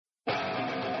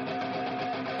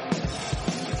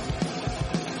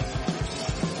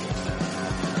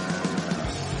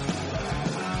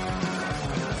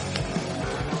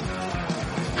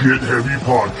Get Heavy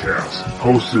Podcast,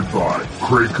 hosted by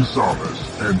Craig Casamas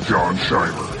and John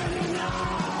Scheimer.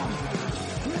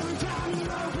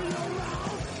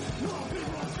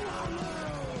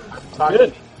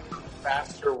 Good.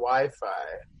 Faster Wi-Fi.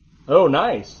 Oh,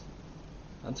 nice.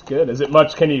 That's good. Is it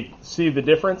much? Can you see the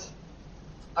difference?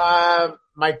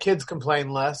 My kids complain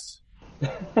less.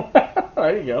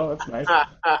 There you go. That's nice.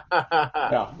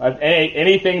 Yeah.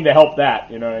 Anything to help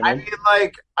that, you know what I mean? I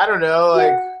mean, I don't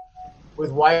know,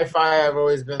 with Wi-Fi, I've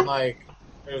always been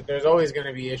there's always going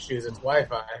to be issues. It's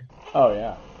Wi-Fi. Oh,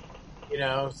 yeah.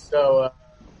 So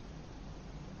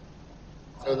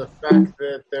the fact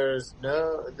that there's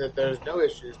no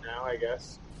issues now, I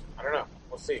guess, I don't know.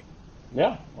 We'll see.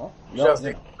 Yeah. Well,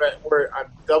 but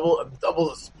I'm double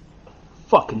the speed.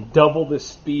 Fucking double the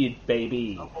speed,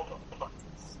 baby.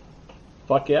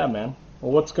 Fuck yeah, man.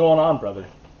 Well, what's going on, brother?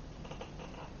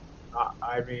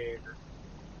 I mean,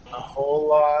 a whole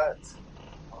lot.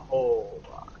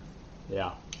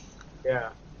 Yeah.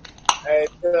 Yeah.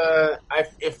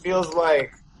 It feels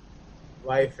like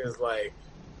life is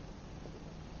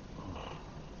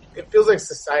it feels like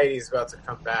society is about to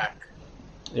come back.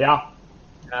 Yeah.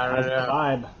 I don't know. The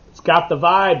vibe. It's got the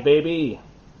vibe, baby.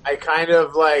 I kind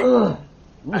of I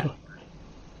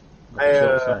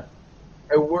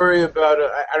worry about it.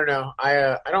 I don't know.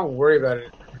 I don't worry about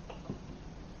it.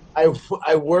 I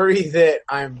worry that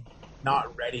I'm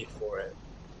not ready for it.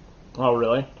 Oh,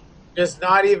 really? Just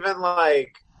not even in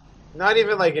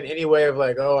any way of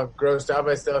oh, I'm grossed out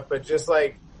by stuff, but just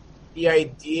the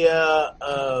idea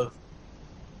of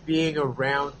being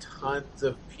around tons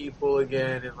of people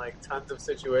again and tons of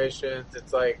situations.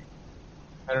 It's I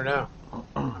don't know.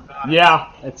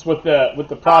 Yeah, it's with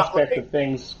the prospect of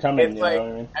things coming. You know what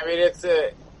I mean? I mean,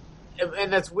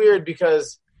 and that's weird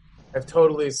because I've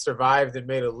totally survived and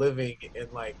made a living in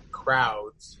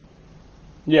crowds.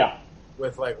 Yeah.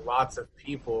 With lots of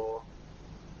people,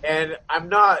 and I'm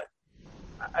not.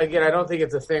 Again, I don't think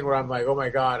it's a thing where I'm oh my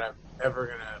god, I'm ever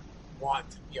gonna want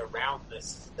to be around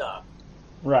this stuff.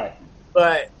 Right.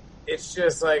 But it's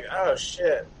just oh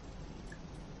shit.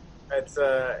 It's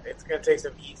gonna take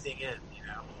some easing in,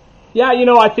 Yeah,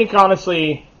 I think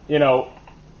honestly, you're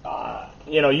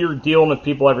dealing with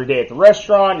people every day at the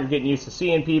restaurant. You're getting used to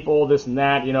seeing people, this and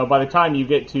that. By the time you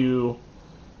get to,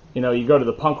 you go to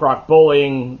the punk rock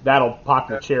bowling, that'll pop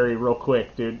your cherry real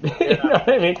quick, dude. Yeah. You know what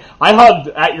I mean? I hugged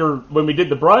when we did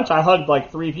the brunch. I hugged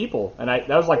 3 people, and that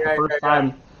was the first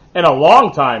time in a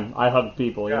long time I hugged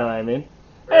people. You know what I mean?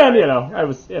 And I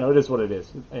was, it is what it is.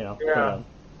 Yeah.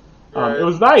 It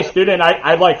was nice, dude, and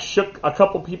I shook a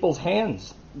couple people's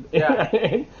hands. Yeah.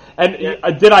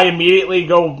 And did I immediately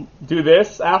go do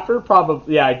this after?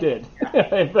 Probably, yeah, I did.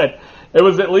 Yeah. But it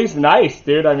was at least nice,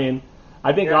 dude. I mean,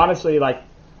 I think honestly, I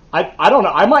don't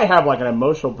know. I might have an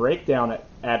emotional breakdown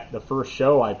at the first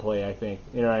show I play. I think,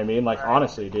 you know what I mean.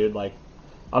 Honestly, dude,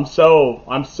 I'm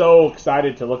so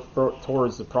excited to look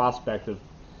towards the prospect of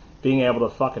being able to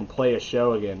fucking play a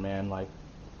show again, man. I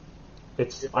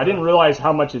didn't realize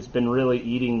how much it's been really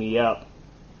eating me up.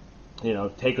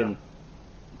 Taking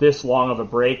this long of a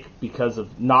break because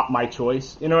of not my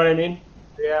choice. You know what I mean?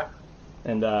 Yeah.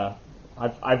 And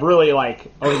I've really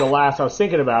over the last, I was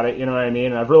thinking about it. You know what I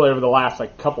mean? And I've really over the last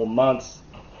couple months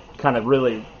kind of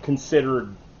really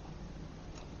considered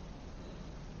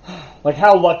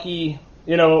how lucky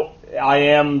I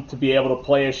am to be able to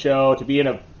play a show, to be in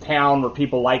a town where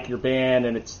people like your band,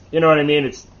 and it's, you know what I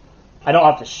mean? I don't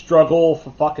have to struggle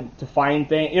to find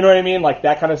things, you know what I mean?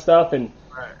 That kind of stuff. And,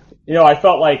 I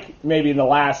felt maybe in the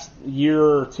last year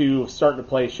or two starting to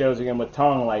play shows again with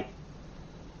Tongue,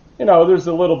 there's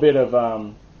a little bit of,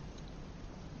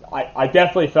 I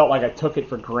definitely felt I took it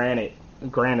for granted a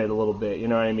little bit, you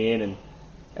know what I mean?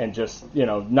 And just,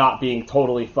 not being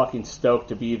totally fucking stoked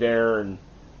to be there and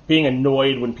being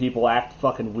annoyed when people act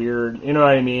fucking weird, you know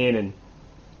what I mean? And,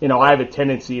 I have a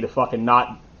tendency to fucking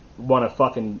not want to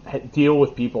fucking deal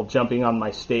with people jumping on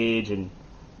my stage and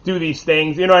do these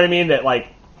things, you know what I mean? That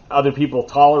other people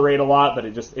tolerate a lot, but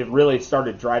it really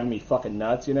started driving me fucking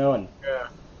nuts, and I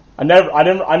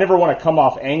never want to come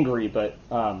off angry, but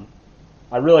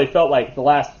I really felt the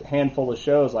last handful of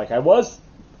shows, I was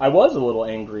a little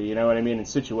angry, you know what I mean, in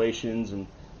situations and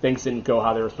things didn't go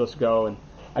how they were supposed to go, and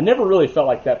I never really felt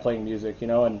like that playing music,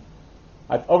 and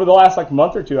over the last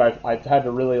month or two, I've had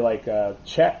to really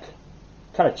check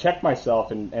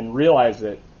myself and realize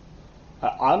that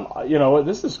I'm,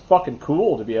 this is fucking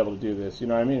cool to be able to do this, you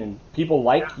know what I mean? And people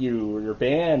like you or your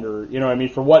band or, you know what I mean,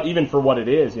 for what it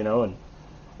is, and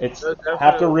it's No, have to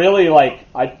definitely. really like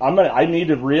I need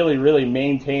to really really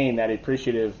maintain that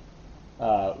appreciative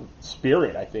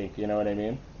spirit. I think you know what I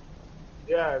mean.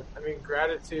 Yeah, I mean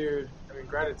gratitude.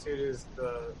 Gratitude is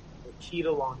the key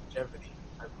to longevity.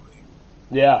 I believe.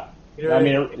 Yeah, You know I what I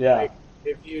mean mean? yeah, Like,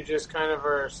 if you just kind of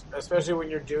are, especially when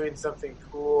you're doing something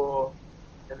cool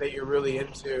and that you're really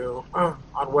into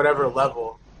on whatever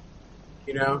level,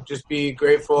 just be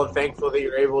grateful and thankful that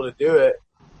you're able to do it.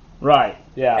 right,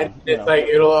 yeah, And you it's know. like,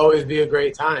 it'll always be a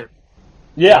great time,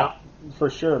 you know? Yeah, for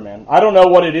sure, man. I don't know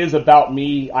what it is about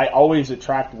me. I always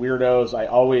attract weirdos.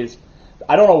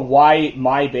 I don't know why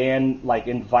my band like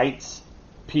invites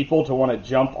people to want to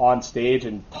jump on stage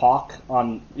and talk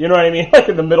on, you know what I mean? Like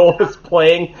in the middle of us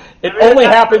playing. It I mean, only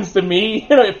happens to me,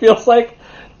 it feels like.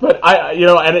 But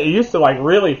and it used to like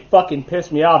really fucking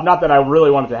piss me off. Not that I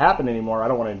really want it to happen anymore. I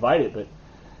don't want to invite it, but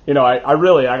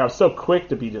I was so quick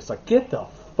to be just like, get the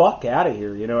fuck out of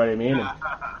here. You know what I mean?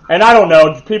 And I don't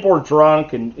know, people were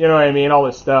drunk and, you know what I mean, all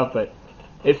this stuff, but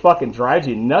it fucking drives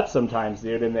you nuts sometimes,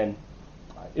 dude. And then,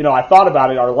 I thought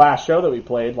about it, our last show that we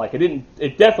played, like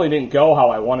it definitely didn't go how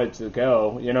I wanted it to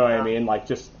go, you know what I mean? Like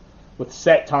just with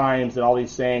set times and all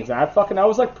these things. And I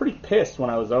was like pretty pissed when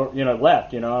I was,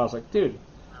 left, I was like, dude,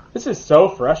 this is so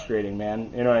frustrating,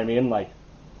 man. You know what I mean? Like,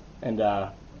 and,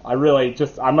 I'm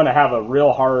going to have a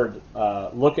real hard,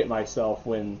 look at myself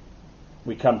when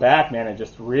we come back, man, and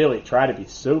just really try to be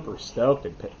super stoked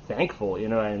and thankful. You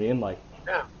know what I mean? Like,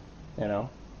 Yeah.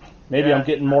 Maybe Yeah. I'm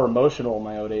getting more emotional in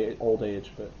my old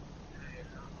age, but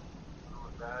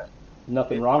That.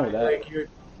 nothing wrong with that.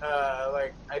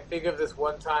 Like I think of this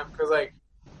one time because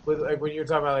when you were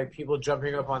talking about like people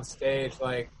jumping up on stage,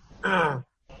 like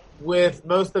with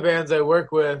most of the bands I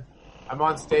work with, I'm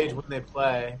on stage when they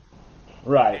play,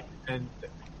 Right. and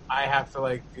I have to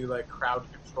like do like crowd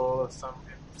control of some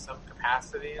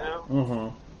capacity,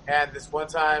 Mm-hmm. And this one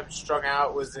time, Strung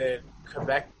Out was in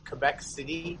Quebec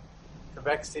City,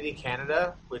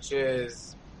 Canada, which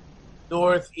is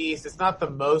northeast. It's not the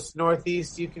most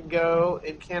northeast you can go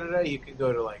in Canada. You can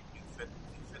go to like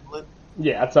Newfoundland,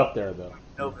 Yeah, it's up there though.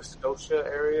 Nova Scotia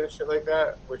area, shit like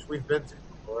that, which we've been to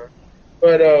before.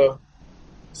 But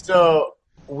so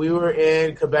we were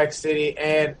in Quebec City,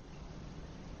 and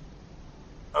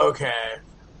okay,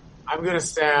 I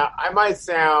might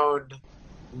sound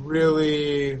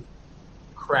really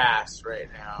crass right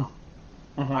now.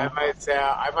 Mm-hmm.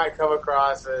 I might come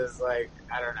across as like,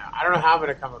 I don't know how I'm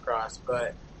going to come across,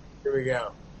 but here we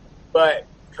go. But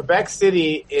Quebec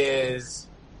City is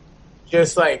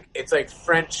just like, it's like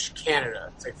French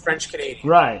Canada. It's like French Canadian.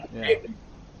 Right. Yeah.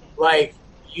 Like,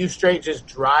 you straight just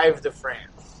drive to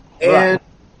France. Right. And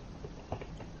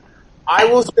I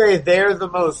will say they're the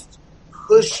most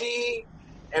pushy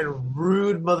and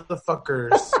rude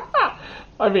motherfuckers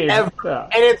I mean, ever. yeah.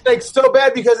 And it's like so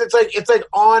bad because it's like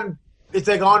on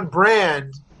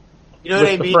brand. You know With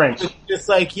what I the mean? French. It's just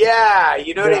like, yeah,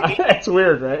 you know what I mean? It's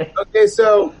weird, right? Okay,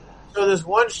 so this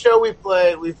one show we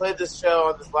played this show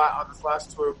on this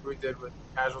last tour we did with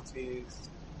Casualties,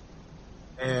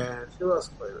 and who else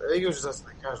played? I think it was just us and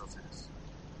the Casualties.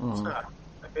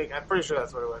 Mm-hmm. I'm pretty sure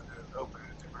that's what it was. It was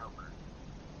a different opener.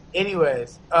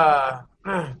 Anyways,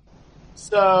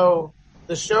 so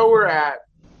the show we're at,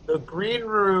 the green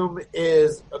room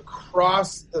is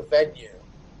across the venue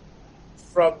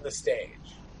from the stage,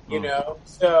 you know?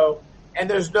 So, and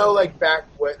there's no like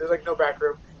there's like no back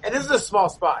room. And this is a small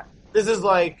spot. This is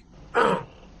like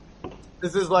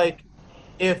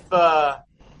if the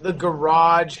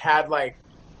garage had like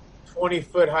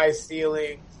 20-foot high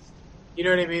ceilings, you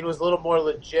know what I mean? It was a little more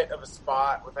legit of a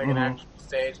spot with like an actual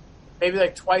stage. Maybe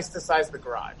like twice the size of the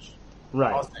garage.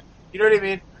 Right. You know what I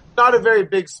mean? Not a very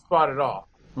big spot at all.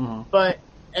 Mm-hmm.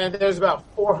 And there's about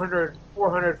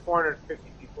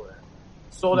 450 people there.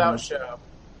 Sold out show.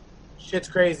 Shit's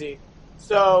crazy.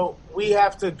 So we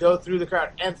have to go through the crowd.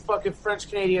 And fucking French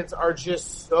Canadians are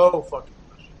just so fucking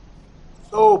pushy.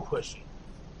 So pushy.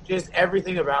 Just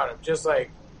everything about them. Just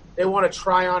like, they want to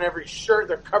try on every shirt.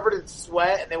 They're covered in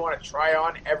sweat and they want to try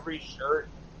on every shirt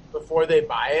before they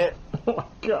buy it. Oh my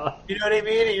god. You know what I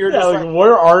mean? And you're Yeah, just like,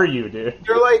 where are you, dude?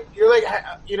 you're like,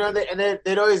 you know,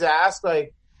 they'd always ask,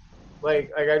 like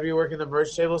I'd be working the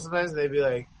merch table sometimes, and they'd be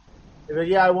like,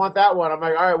 yeah, I want that one. I'm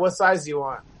like, all right, what size do you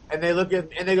want? And they look at,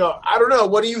 and they go, I don't know,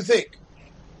 what do you think?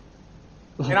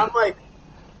 And I'm like,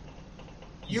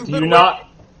 you've been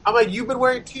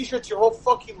wearing t-shirts your whole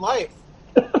fucking life.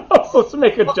 I'm supposed to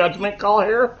make a judgment call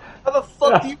here? How the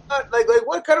fuck do you not, like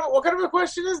what kind of a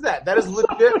question is that? That is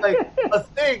legit, like, a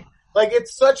thing. Like,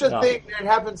 it's such a thing that it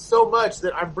happens so much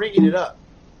that I'm bringing it up.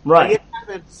 Right. Like, it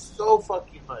happens so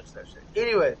fucking much, that shit.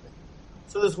 Anyway,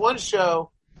 so this one show,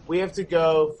 we have to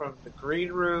go from the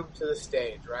green room to the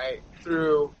stage, right?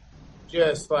 Through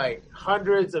just like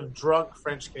hundreds of drunk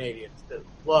French Canadians that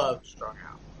love Strung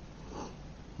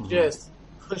Out. Just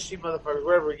pushy motherfuckers,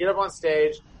 whatever. We get up on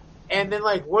stage, and then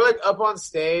like we're like up on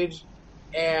stage,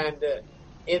 and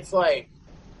it's like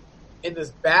in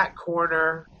this back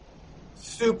corner,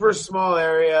 super small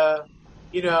area,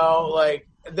 you know, like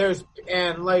there's,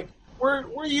 and like we're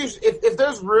usually, if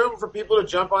there's room for people to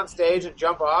jump on stage and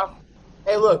jump off,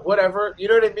 hey, look, whatever, you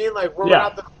know what I mean? Like we're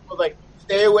not the like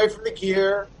stay away from the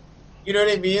gear, you know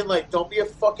what I mean? Like don't be a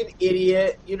fucking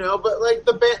idiot, you know. But like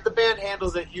the band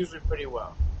handles it usually pretty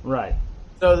well, right?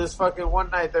 So this fucking one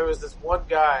night there was this one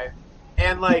guy,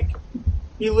 and like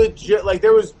he legit, like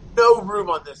there was no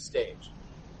room on this stage.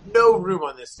 No room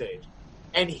on this stage.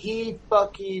 And he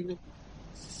fucking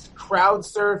crowd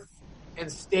surfed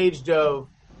and stage dove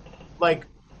like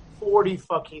 40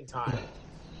 fucking times.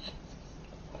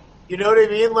 You know what I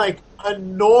mean? Like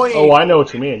annoying. Oh, I know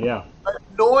what you mean, yeah.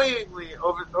 Annoyingly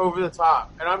over the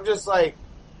top. And I'm just like,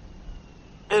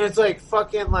 and it's like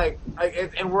fucking like,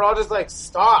 and we're all just like,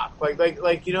 stop. Like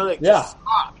you know, like just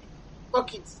stop.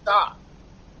 Fucking stop.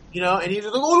 You know, and he's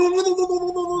just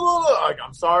like,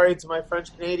 I'm sorry to my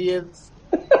French Canadians,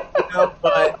 you know,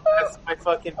 but that's my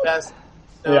fucking best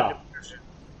impression.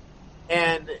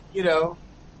 And, you know,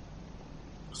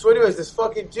 so anyways, this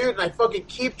fucking dude, and I fucking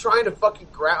keep trying to fucking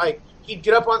grab, like, he'd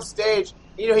get up on stage,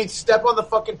 you know, he'd step on the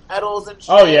fucking pedals and shit.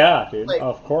 Oh, yeah, dude, like,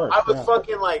 of course. I was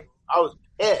fucking, like, I was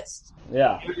pissed.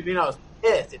 Yeah. You know what I mean? I was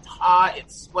pissed. It's hot,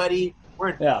 it's sweaty, we're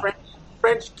in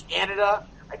French Canada.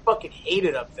 I fucking hate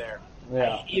it up there.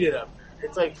 Yeah. I hate it up there.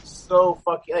 It's like so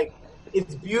fucking like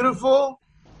it's beautiful,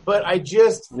 but I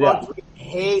just fucking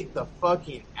hate the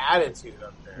fucking attitude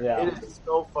up there. Yeah. It is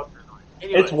so fucking annoying.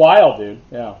 Anyways, it's wild, dude.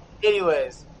 Yeah.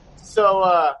 Anyways,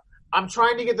 so I'm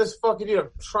trying to get this fucking dude. I'm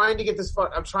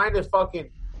trying to fucking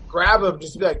grab him,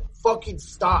 just to be like, fucking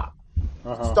stop,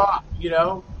 stop. You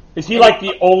know? Is he like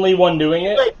the only one doing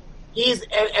it? Like, he's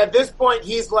at this point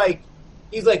he's like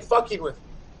fucking with me.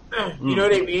 You know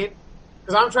what I mean?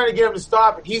 Because I'm trying to get him to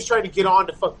stop, and he's trying to get on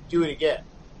to fucking do it again.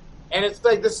 And it's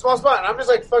like this small spot, and I'm just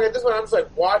like fucking at this point. I'm just like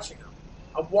watching him.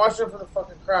 I'm watching him from the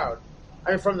fucking crowd.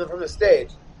 I mean, from the stage,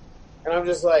 and I'm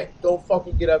just like, don't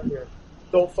fucking get up here.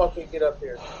 Don't fucking get up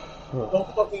here.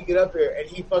 Don't fucking get up here. And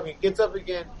he fucking gets up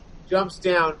again, jumps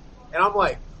down, and I'm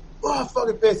like, oh,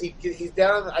 fucking pissed. He's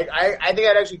down. On the, I think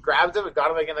I'd actually grabbed him and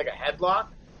got him like in like a headlock.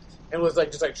 And was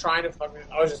like just like trying to fucking.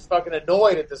 I was just fucking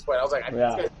annoyed at this point. I was like,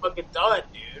 this guy's fucking done,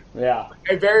 dude. Yeah.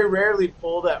 Like, I very rarely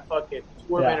pull that fucking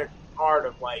tormented card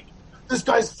of like, this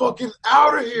guy's fucking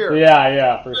out of here.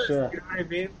 Yeah, for sure. You know what I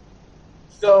mean?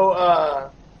 So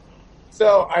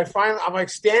I'm like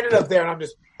standing up there and I'm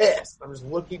just pissed. I'm just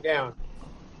looking down,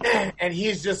 and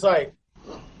he's just like,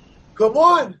 come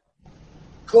on,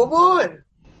 and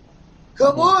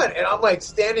I'm like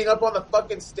standing up on the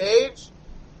fucking stage.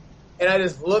 And I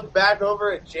just look back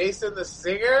over at Jason, the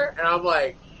singer, and I'm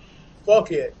like,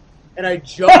 fuck it. And I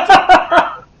jumped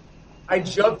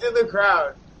in the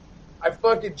crowd. I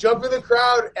fucking jump in the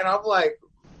crowd, and I'm like,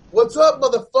 what's up,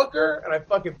 motherfucker? And I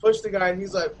fucking push the guy, and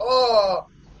he's like, oh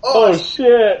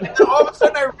shit. And then all of a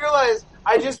sudden I realized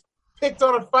I just picked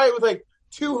on a fight with like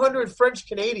 200 French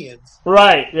Canadians.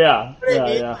 Right, yeah. You know what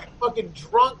I mean? Like fucking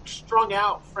drunk, strung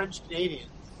out French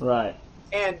Canadians. Right.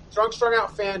 And drunk, strung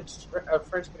out fans of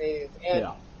French Canadians,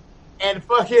 and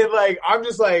fucking like I'm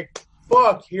just like,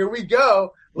 fuck, here we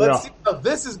go. Let's see how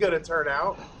this is gonna turn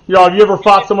out. Yo, have you ever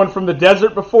fought someone from the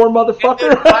desert before,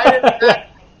 motherfucker?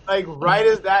 Right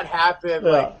as that happened,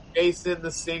 like Jason,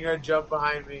 the singer, jumped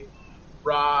behind me.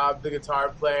 Rob, the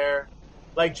guitar player,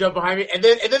 like jumped behind me, and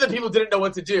then the people didn't know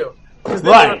what to do because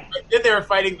then they were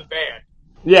fighting the band.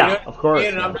 Yeah, you know of course.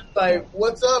 And I'm just like,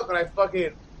 what's up? And I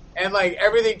fucking. And, like,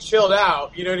 everything chilled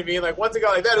out, you know what I mean? Like, once it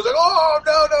got like that, it was like, oh,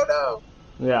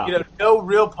 no. Yeah. You know, no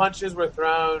real punches were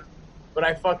thrown, but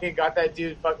I fucking got that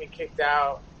dude fucking kicked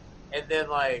out. And then,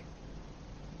 like,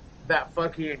 that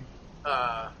fucking,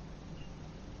 I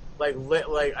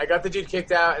got the dude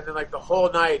kicked out, and then, like, the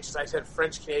whole night, just I had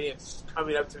French Canadians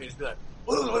coming up to me, just be like,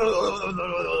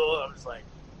 I'm just like,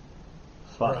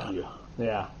 fuck you.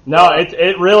 Yeah. No,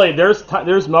 it really,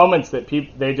 there's moments that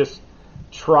people, they just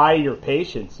try your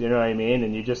patience, you know what I mean?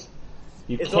 And you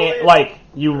can't, like,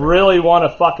 you really want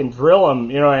to fucking drill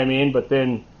them, you know what I mean? But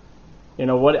then, you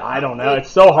know what, I don't know. It's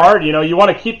so hard, you know, you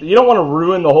don't want to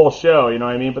ruin the whole show, you know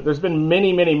what I mean? But there's been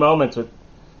many, many moments with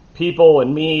people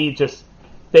and me just,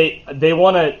 they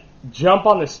want to jump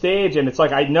on the stage and it's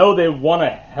like, I know they want to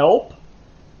help,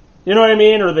 you know what I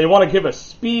mean? Or they want to give a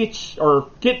speech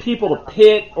or get people to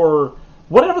pit or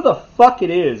whatever the fuck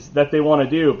it is that they want to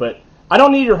do, but I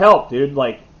don't need your help, dude.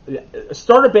 Like,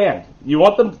 start a band. You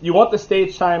want the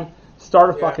stage time, start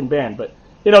a fucking band. But,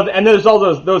 you know, and there's all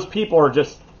those people are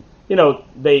just, you know,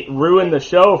 they ruin the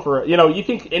show for, you know, you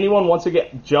think anyone wants to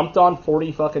get jumped on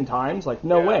 40 fucking times? Like,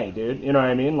 no way, dude. You know what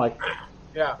I mean? Like,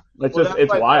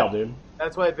 it's wild, dude.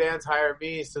 That's why bands hire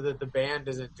me, so that the band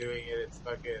isn't doing it. It's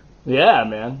fucking... Yeah,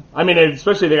 man. I mean,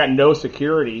 especially they got no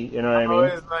security, you know what I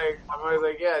mean? I'm always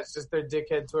like, yeah, it's just their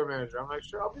dickhead tour manager. I'm like,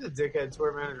 sure, I'll be the dickhead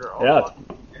tour manager.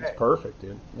 It's perfect,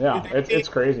 dude. Yeah, dude, it's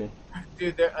crazy.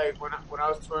 Dude, like, when I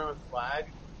was touring with Flag,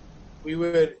 we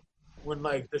would, when,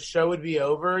 like, the show would be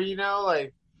over, you know,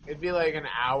 like, it'd be, like, an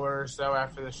hour or so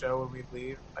after the show when we'd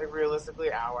leave. Like,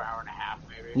 realistically, hour and a half,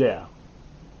 maybe. Yeah.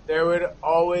 There would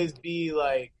always be,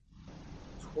 like,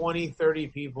 20, 30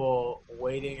 people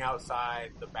waiting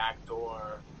outside the back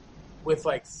door with,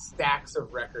 like, stacks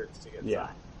of records to get signed.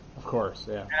 Of course,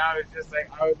 yeah. And I was just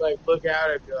like, I would, like, look out,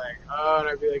 I'd be like, oh, and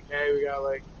I'd be like, hey, we got,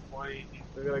 like,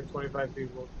 25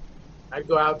 people. I'd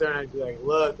go out there and I'd be like,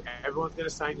 look, everyone's going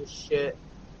to sign your shit.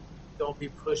 Don't be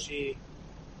pushy.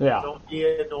 Yeah. Don't be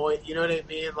annoyed. You know what I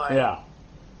mean? Like,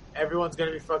 everyone's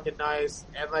going to be fucking nice.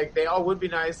 And, like, they all would be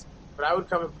nice. But I would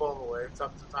come and pull them away.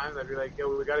 Sometimes I'd be like,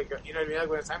 yo, we gotta go. You know what I mean? Like,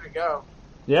 when it's time to go.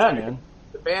 Yeah, man.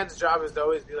 The band's job is to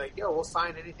always be like, yo, we'll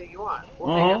sign anything you want.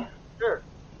 We'll make it. Sure.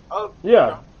 Oh, yeah. You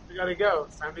know, we gotta go.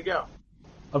 It's time to go.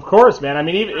 Of course, man. I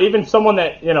mean, even someone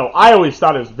that, you know, I always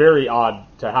thought it was very odd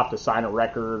to have to sign a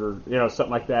record or, you know,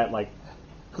 something like that. Like,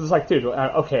 because it's like, dude,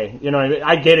 okay, you know what I mean?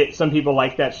 I get it. Some people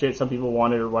like that shit. Some people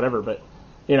want it or whatever. But,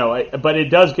 you know, but it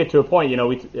does get to a point, you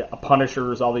know,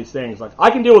 Punishers, all these things. Like,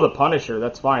 I can deal with a Punisher,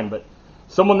 that's fine, but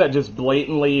someone that just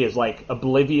blatantly is, like,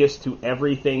 oblivious to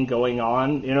everything going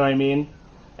on, you know what I mean?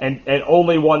 And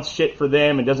only wants shit for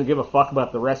them and doesn't give a fuck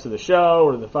about the rest of the show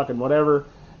or the fucking whatever.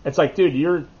 It's like, dude,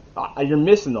 you're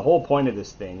missing the whole point of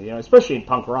this thing, you know, especially in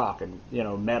punk rock and, you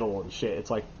know, metal and shit.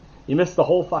 It's like, you missed the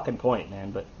whole fucking point,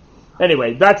 man. But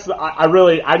anyway, I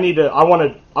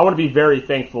want to be very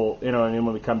thankful, you know what I mean,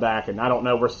 when we come back. And I don't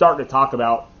know, we're starting to talk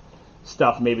about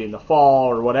stuff maybe in the fall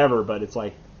or whatever, but it's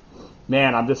like,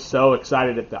 man, I'm just so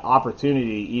excited at the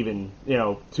opportunity even, you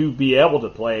know, to be able to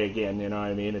play again, you know what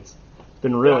I mean? It's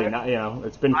been really, you know,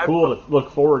 it's been cool to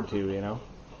look forward to, you know.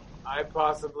 I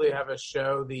possibly have a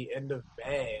show the end of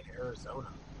May in Arizona.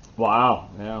 Wow,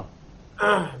 yeah.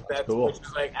 That's cool. Which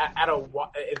is like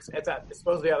it's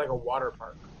supposed to be at like a water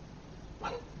park.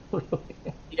 Really?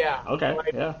 Yeah. Okay.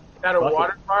 Like, yeah. It's at a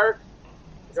water park.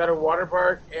 It's at a water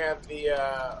park, and the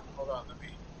hold on, let me.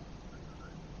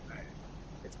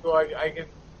 It's cool. I can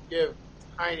give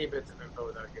tiny bits of info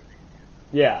without giving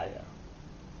you. Yeah.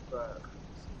 But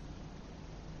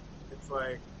it's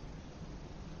like.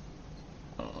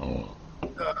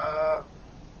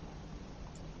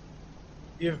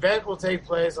 The event will take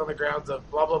place on the grounds of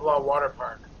blah blah blah water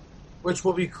park, which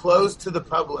will be closed to the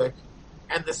public,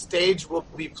 and the stage will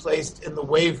be placed in the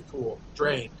wave pool,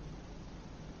 drained.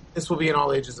 This will be an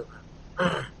all ages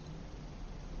event.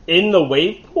 In the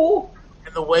wave pool?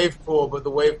 In the wave pool, but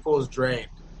the wave pool is drained.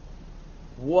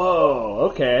 Whoa,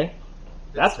 okay.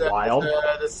 That's wild.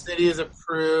 The city has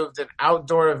approved an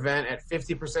outdoor event at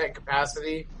 50%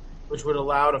 capacity, which would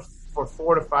allow for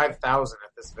 4,000 to 5,000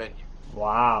 at this venue.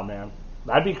 Wow, man.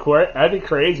 That'd be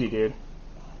crazy, dude.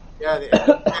 Yeah, the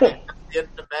end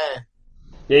of May.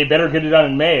 Yeah, you better get it done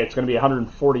in May. It's going to be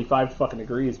 145 fucking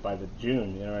degrees by the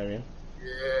June, you know what I mean?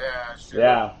 Yeah, sure.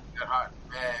 Yeah. Get hot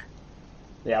in May.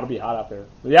 Yeah, it'll be hot out there.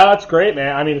 Yeah, that's great,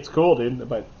 man. I mean, it's cool, dude.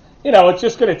 But, you know, it's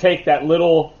just going to take that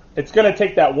it's going to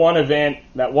take that one event,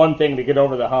 that one thing to get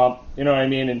over the hump, you know what I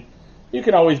mean? And you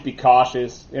can always be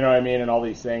cautious, you know what I mean, and all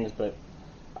these things, but,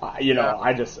 you know,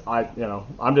 I'm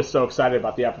just so excited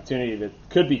about the opportunity that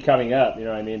could be coming up, you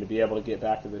know what I mean, to be able to get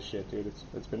back to this shit, dude.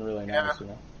 It's been really nice, you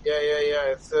know?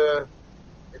 Yeah. It's a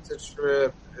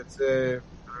trip. I don't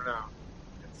know.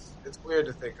 It's weird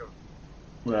to think of.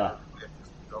 Yeah.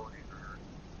 Going or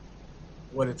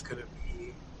what it's going to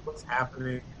be, what's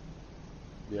happening.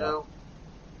 Yeah. You know?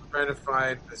 I'm trying to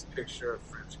find this picture of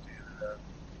French Canada.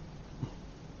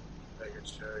 I can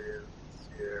show you. It's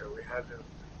here. We had to.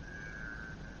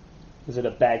 Is it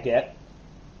a baguette?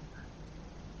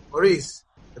 Maurice,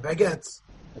 the baguettes.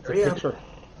 It's a picture.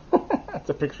 It's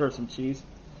a picture of some cheese.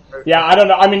 Yeah, I don't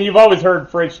know. I mean, you've always heard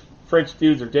French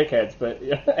dudes are dickheads, but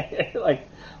like,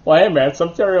 well, hey man,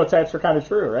 some stereotypes are kind of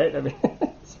true, right? I mean,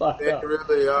 it's fucked up. They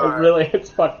really are. It's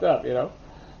fucked up, you know.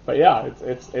 But yeah,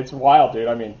 it's wild, dude.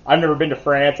 I mean, I've never been to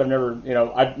France. I've never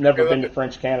been to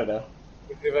French Canada.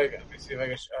 Let me see if I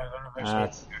can. I don't know if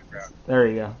I show there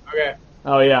you go. Okay.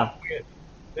 Oh yeah.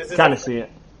 Kind of see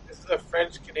it. This is a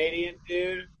French Canadian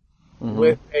dude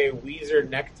with a Weezer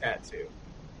neck tattoo.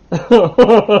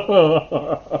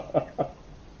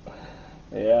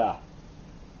 Yeah.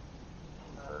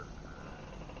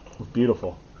 It's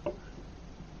beautiful.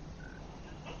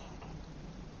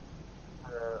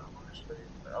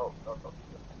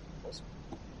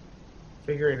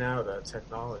 Figuring out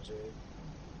technology.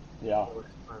 Yeah.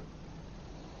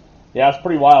 Yeah, it's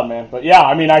pretty wild, man. But yeah,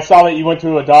 I mean, I saw that you went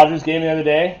to a Dodgers game the other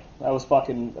day. That was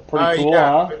fucking pretty cool,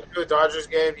 yeah. huh? Went to a Dodgers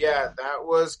game. Yeah, that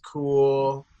was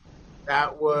cool.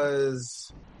 That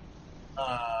was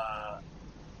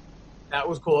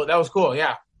cool. That was cool.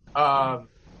 Yeah. Got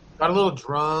a little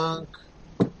drunk.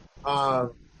 I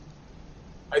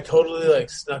totally like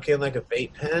snuck in like a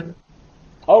vape pen.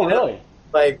 Oh, really?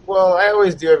 Like, well, I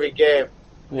always do every game.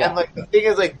 Yeah. And like the thing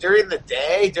is, like during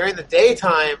the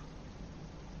daytime,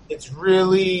 it's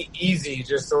really easy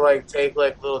just to like take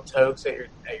like little tokes at your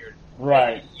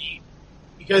right.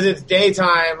 because it's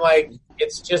daytime. Like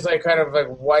it's just like kind of like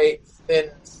white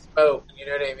thin smoke. You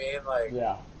know what I mean? Like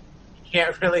Yeah. you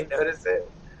can't really notice it.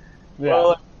 Yeah.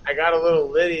 Well, I got a little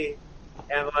litty,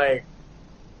 and like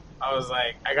I was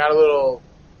like I got a little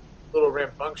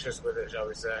rambunctious with it, shall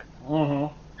we say?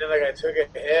 Mm-hmm. Then like I took a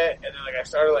hit, and then like I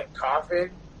started like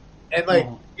coughing, and like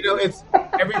you know it's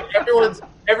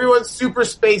everyone's super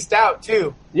spaced out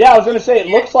too. Yeah, I was gonna say it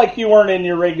looks like you weren't in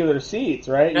your regular seats,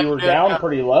 right? You were No, down no.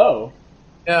 pretty low.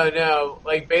 No,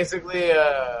 like basically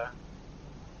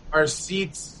our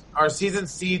season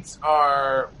seats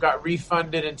got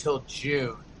refunded until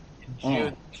June. In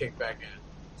June kicked back in.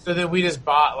 So then we just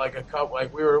bought like a couple.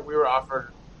 Like we were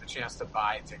offered a chance to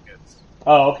buy tickets.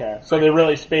 Oh, okay. So they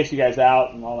really space you guys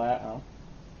out and all that, huh?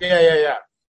 Yeah.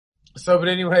 So, but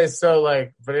anyways,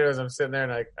 I'm sitting there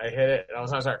and I hit it, and all of a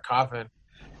sudden I start coughing, and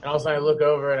all of a sudden I look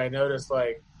over and I notice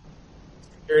like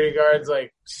security guards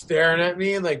like staring at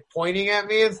me and like pointing at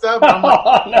me and stuff. And I'm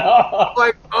like, no.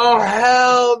 oh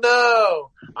hell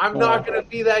no! I'm not gonna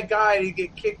be that guy to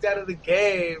get kicked out of the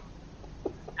game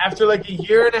after like a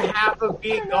year and a half of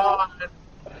being gone.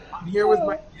 I'm here with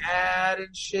my dad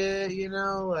and shit, you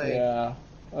know, like Yeah.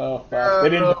 Oh fuck. They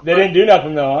didn't do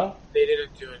nothing though, huh? They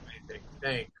didn't do anything.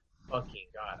 Thank fucking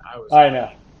God. I know.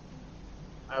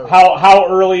 How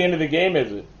early into the game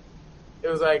is it? It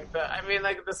was like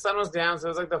the sun was down, so it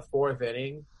was like the fourth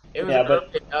inning. It was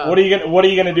but what are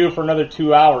you gonna do for another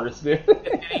 2 hours, dude?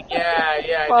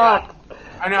 Yeah. Fuck.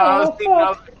 I know. I was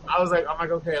thinking. I was like,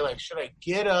 okay, like, should I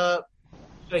get up?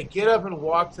 Should I get up and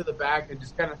walk to the back and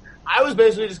just kind of? I was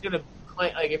basically just gonna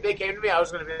like, if they came to me, I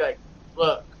was gonna be like,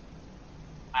 look,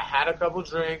 I had a couple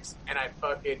drinks and I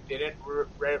fucking didn't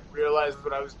realize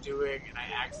what I was doing and I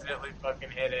accidentally fucking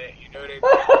hit it. You know what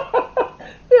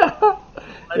I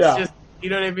mean? Yeah. Just, you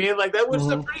know what I mean? Like that was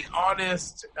a pretty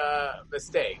honest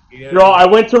mistake. You know Bro, I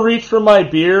went to reach for my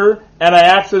beer and I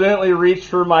accidentally reached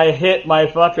for my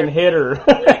fucking hitter.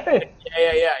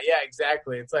 Yeah,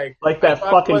 exactly. It's like that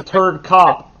fucking turd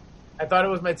cop. I thought it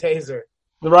was my taser.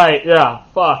 Right, yeah.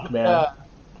 Fuck, man.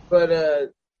 But anyways,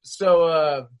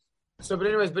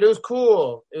 it was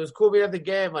cool. It was cool being at the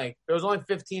game. Like there was only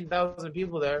 15,000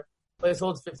 people there. Place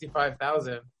holds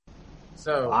 55,000.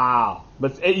 So wow.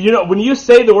 But you know, when you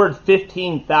say the word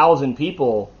 15,000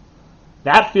 people,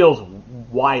 that feels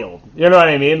wild. You know what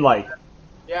I mean? Like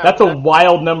yeah, that's a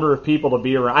wild number of people to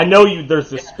be around. I know there's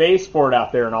the space for it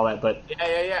out there and all that, but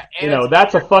yeah. And you know,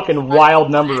 that's a fucking wild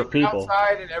number of people.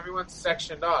 Outside and everyone's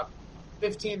sectioned off.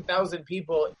 15,000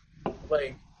 people,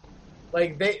 like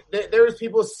there was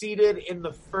people seated in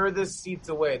the furthest seats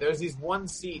away. There's these one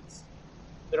seats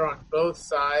that are on both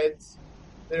sides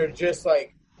that are just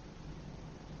like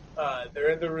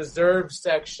they're in the reserve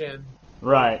section.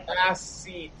 Right. Last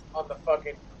seat on the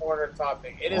fucking corner top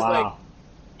thing. It is wow.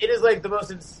 it is like the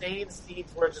most insane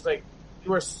seats where it's just like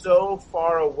you are so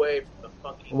far away from the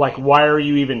fucking like game. Why are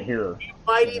you even here? You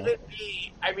might even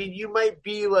be you might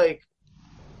be like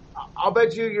I'll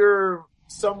bet you're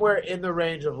somewhere in the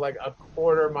range of like a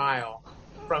quarter mile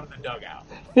from the dugout.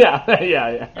 Yeah. You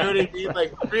know what I mean?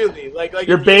 Like really, like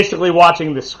you're basically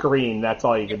watching the screen. That's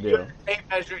all you can do. Tape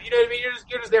measure. You know what I mean?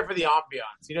 You're just there for the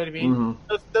ambiance. You know what I mean?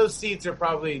 Mm-hmm. Those seats are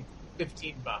probably $15.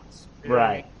 You know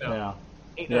right. What I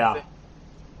mean? So, yeah.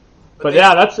 But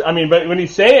yeah, but when you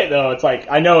say it though, it's like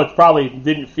I know it probably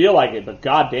didn't feel like it, but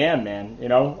goddamn, man, you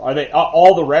know, are they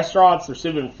all the restaurants? They're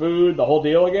serving food, the whole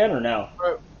deal again, or no?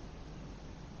 Right.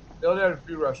 They only had a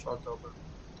few restaurants open.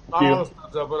 Not all the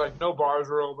restaurants open, like no bars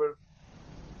were open.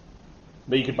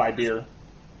 But you could buy beer.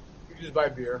 You can just buy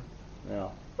beer. Yeah.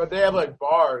 But they have like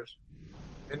bars,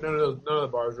 and none of the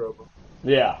bars are open.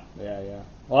 Yeah.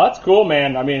 Well, that's cool,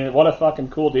 man. I mean, what a fucking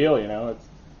cool deal, you know.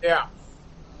 Yeah.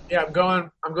 I'm going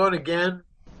again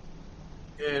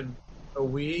in a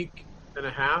week and a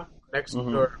half. next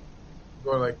Mhm.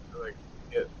 or like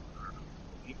yeah,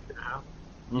 a week and a half,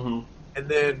 Mm-hmm. and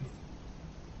then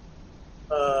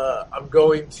I'm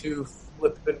going to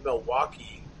flip in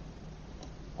Milwaukee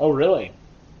Oh, really?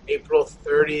 April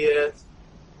 30th.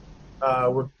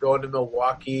 We're going to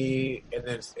Milwaukee and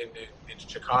then in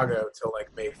Chicago till like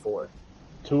May 4th.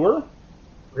 Tour?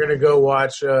 We're gonna go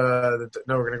watch. We're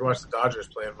gonna go watch the Dodgers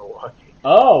play in Milwaukee.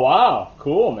 Oh, wow.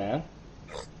 Cool, man.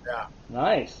 Yeah,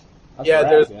 Nice. That's yeah.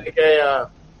 rad, There's man. like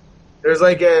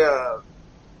a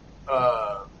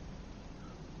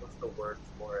what's the word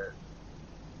for it?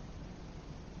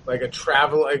 Like a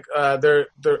travel, like they're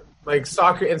like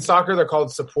soccer. In soccer, they're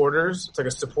called supporters. It's like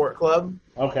a support club,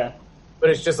 Okay. but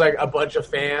it's just like a bunch of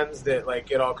fans that like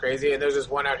get all crazy. And there's this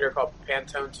one out here called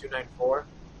Pantone 294.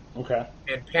 Okay.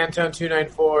 And Pantone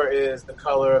 294 is the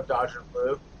color of Dodger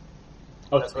blue.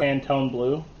 Oh, it's Pantone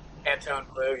Blue? Pantone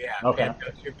blue, yeah. Okay.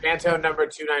 Pantone number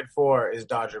 294 is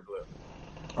Dodger blue.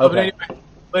 Okay.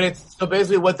 But anyway, it's so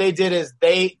basically what they did is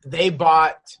they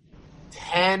bought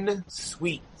 10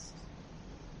 suites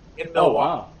in Oh, Milwaukee.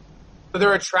 wow. So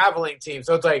they're a traveling team.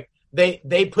 So it's like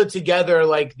they put together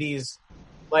like these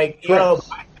like you know Trips.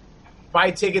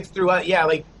 buy tickets through like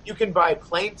you can buy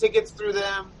plane tickets through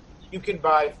them. You can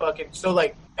buy so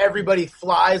like everybody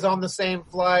flies on the same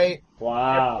flight.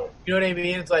 Wow. You know what I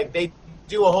mean? It's like they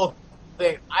do a whole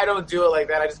thing. I don't do it like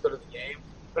that. I just go to the game.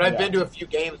 But I've Yeah. been to a few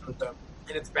games with them,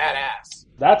 and it's badass.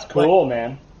 That's cool,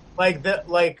 man. Like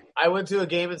I went to a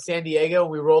game in San Diego,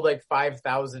 and we rolled like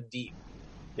 5,000 deep.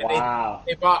 And Wow.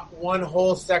 they bought one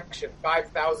whole section,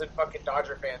 5,000 fucking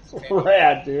Dodger fans.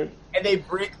 Rad, dude. And they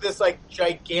bring this like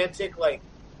gigantic, like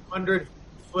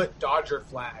 100-foot Dodger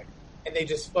flag, and they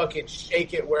just fucking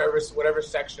shake it whatever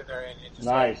section they're in. It just,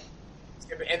 Nice.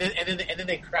 and then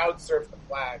they crowd surf the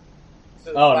flag.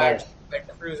 So the Oh, flag's nice.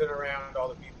 like cruising around all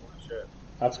the people and shit.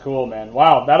 That's cool, man.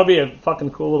 Wow, that'll be a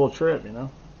fucking cool little trip, you know?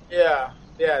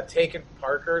 Yeah, taking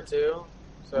Parker too.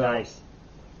 So Nice.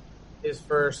 his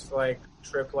first like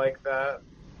trip like that.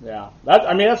 Yeah,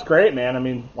 that's great, man. I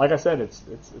mean, like I said, it's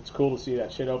cool to see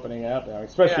that shit opening up,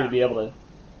 especially Yeah. to be able to,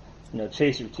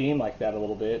 chase your team like that a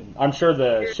little bit. And I'm sure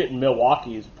the shit in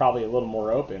Milwaukee is probably a little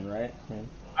more open, right? I mean,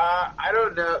 I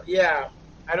don't know. Yeah,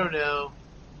 I don't know.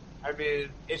 I mean,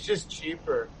 it's just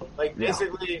cheaper. Like Yeah.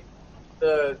 basically,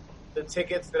 the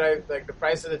tickets that the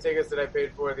price of the tickets that I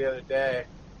paid for the other day,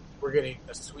 we're getting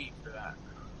a suite for that.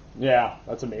 yeah,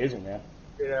 that's amazing, man.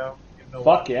 You know. in Fuck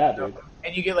Milwaukee. yeah, dude.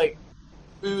 And you get like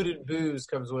food and booze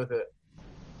comes with it.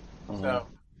 Mhm. So,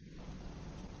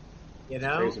 you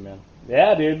know. Crazy, man.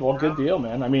 Yeah, dude. Well, good deal,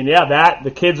 man. I mean, yeah,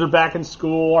 the kids are back in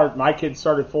school. My kids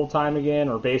started full time again,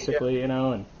 or basically, and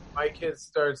My kid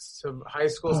high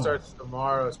school starts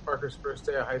tomorrow. It's Parker's first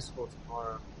day of high school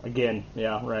tomorrow. again,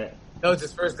 yeah, right. No, it's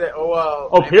his first day. Oh well.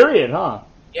 Oh, period, huh?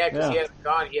 Yeah, because Yeah. he hasn't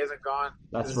gone. He hasn't gone.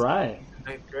 That's This is right.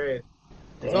 Ninth grade.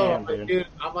 Damn, So I'm like, dude. dude,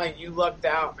 I'm like, you lucked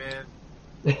out, man.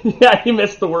 Yeah, he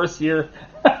missed the worst year.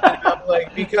 I'm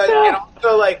like because and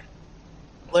also like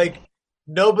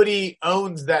nobody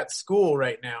owns that school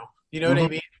right now. You know what I Mhm.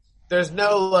 mean? There's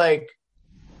no like,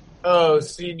 oh,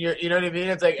 senior. You know what I mean?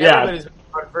 It's like Yeah. everybody's been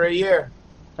gone for a year.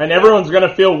 And everyone's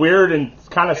gonna feel weird and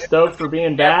kind of stoked for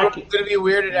being back. Everyone's gonna be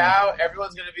weirded out.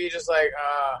 Everyone's gonna be just like,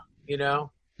 you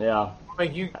know, Yeah,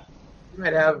 like you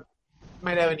might have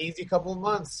an easy couple of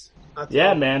months. Not too yeah,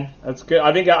 long. man, that's good.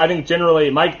 I think generally,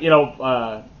 my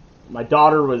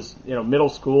daughter was middle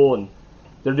school and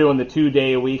they're doing the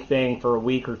 2-day a week thing for a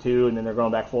week or two, and then they're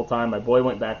going back full time. My boy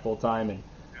went back full time, and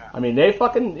I mean they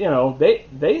fucking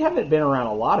they haven't been around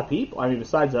a lot of people. I mean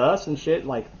besides us and shit,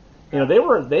 like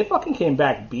they fucking came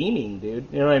back beaming, dude.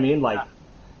 You know what I mean? Like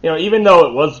even though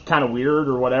it was kind of weird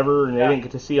or whatever, and they didn't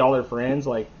get to see all their friends,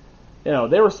 like.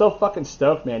 They were so fucking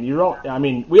stoked, man. I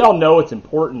mean, we all know it's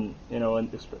important,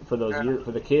 and for those years,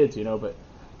 for the kids, but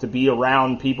to be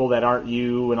around people that aren't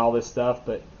you and all this stuff.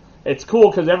 But it's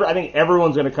cool because I think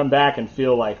everyone's going to come back and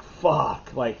feel like,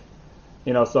 fuck, like,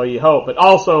 so you hope. But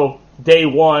also, day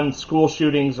one, school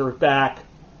shootings are back.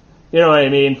 You know what I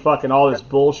mean? Fucking all this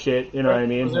bullshit, you know what I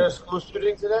mean? Was there a school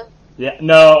shooting today? Yeah,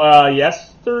 no,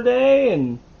 yesterday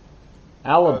and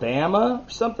Alabama or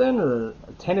something, or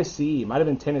Tennessee. It might have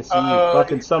been Tennessee.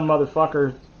 Fucking some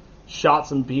motherfucker shot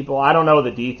some people. I don't know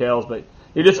the details, but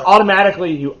you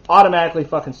automatically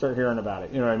fucking start hearing about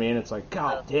it. You know what I mean? It's like,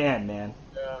 God damn, man.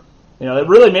 Yeah. It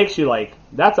really makes you like,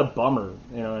 that's a bummer.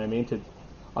 You know what I mean?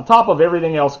 On top of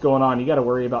everything else going on, you got to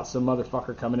worry about some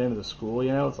motherfucker coming into the school.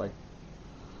 It's like,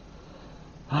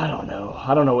 I don't know.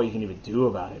 I don't know what you can even do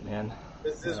about it, man.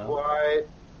 This is why.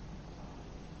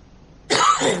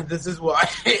 This is why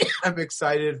I'm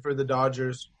excited for the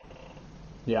Dodgers.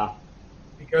 Yeah.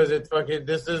 because it's fucking.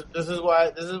 This is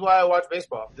why I watch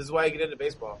baseball. This is why I get into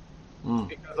baseball.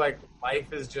 Because like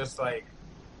life is just like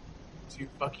too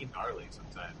fucking gnarly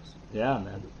sometimes. Yeah,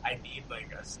 man. I need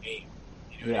like a escape.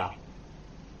 You know what I mean?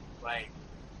 Like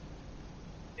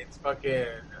it's fucking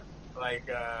like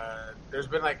there's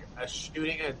been like a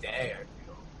shooting a day. I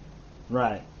feel.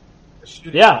 Right. A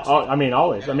shooting. Yeah. I mean,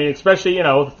 always. Yeah. I mean, especially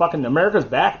fucking America's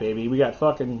back, baby. We got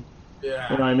fucking.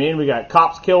 Yeah. You know what I mean? We got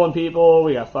cops killing people.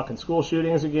 We got fucking school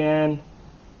shootings again.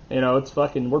 It's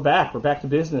fucking. We're back. We're back to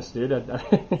business, dude.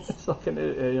 It's fucking.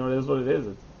 It is what it is.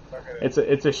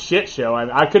 It's a shit show. I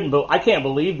mean, I can't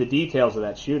believe the details of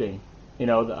that shooting.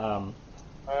 Oh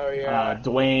yeah.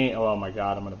 Dwayne. Oh my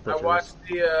God, I'm gonna butcher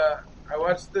I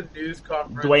watched the news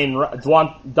conference.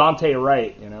 Dante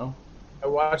Wright. I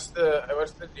watched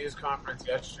the news conference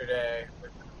yesterday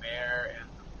with the mayor and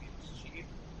the police chief.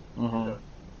 Mm-hmm.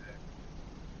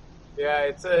 Yeah,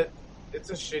 it's a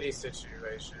shitty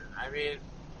situation. I mean,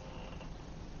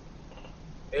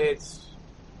 it's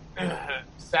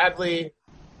sadly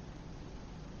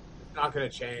it's not going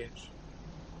to change.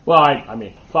 Well, I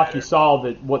mean, fuck, you saw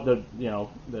the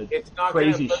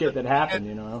crazy shit that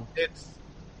happened.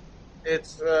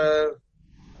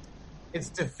 It's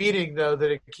defeating though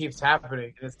that it keeps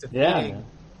happening, and it's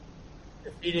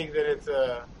defeating that it's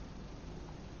a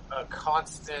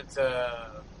constant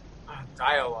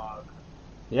dialogue.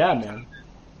 Yeah, man.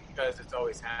 Because it's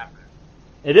always happening.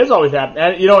 It is always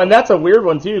happening, and that's a weird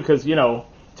one too, because to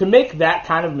make that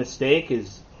kind of mistake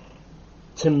is,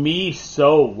 to me,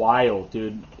 so wild,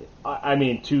 dude. I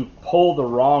mean, to pull the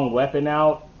wrong weapon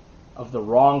out of the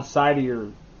wrong side of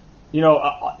your,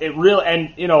 it really,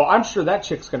 and I'm sure that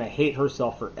chick's gonna hate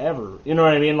herself forever. You know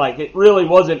what I mean? Like, it really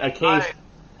wasn't a case.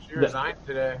 She resigned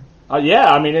today.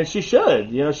 Yeah, I mean, and she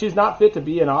should. She's not fit to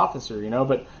be an officer,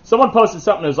 But someone posted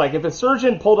something that was like, if a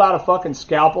surgeon pulled out a fucking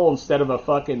scalpel instead of a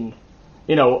fucking,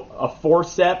 a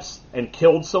forceps and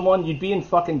killed someone, you'd be in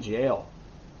fucking jail.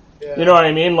 Yeah. You know what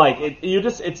I mean? Like,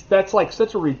 that's like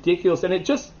such a ridiculous, and it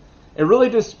really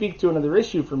does speak to another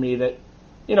issue for me that,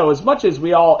 as much as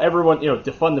everyone,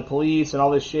 defund the police and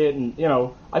all this shit, and,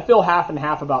 I feel half and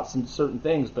half about some certain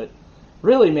things, but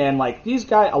really, man, like,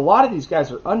 a lot of these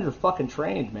guys are under fucking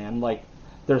trained, man. Like,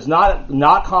 there's not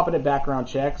competent background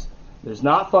checks. There's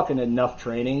not fucking enough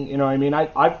training. You know what I mean?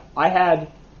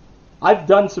 I've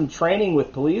done some training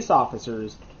with police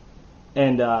officers,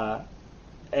 and I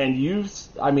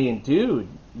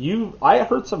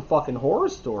heard some fucking horror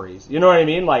stories. You know what I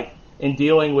mean? Like, in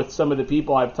dealing with some of the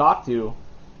people I've talked to,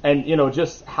 and,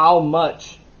 just how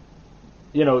much,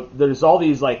 there's all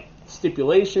these, like,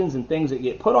 stipulations and things that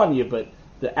get put on you, but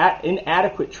the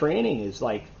inadequate training is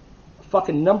like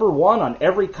fucking number one on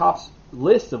every cop's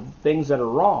list of things that are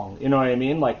wrong. You know what I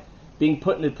mean? Like being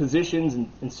put into positions and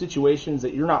situations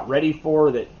that you're not ready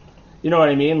for. That, you know what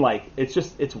I mean? Like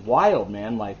it's wild,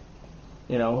 man. Like,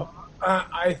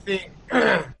 I think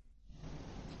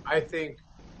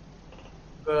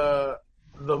the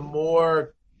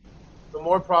more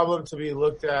problem to be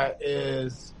looked at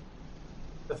is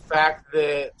the fact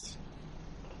that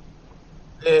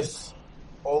this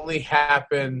only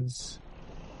happens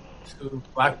to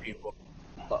black people.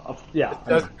 Yeah. It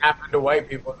doesn't happen to white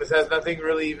people. This has nothing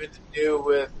really even to do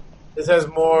with... This has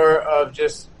more of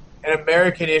just an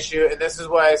American issue, and this is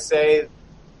why I say,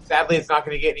 sadly, it's not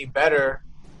going to get any better,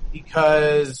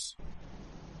 because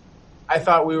I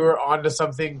thought we were onto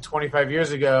something 25 years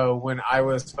ago when I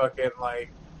was fucking, like,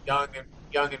 young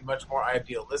and much more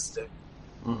idealistic.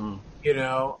 Mm-hmm.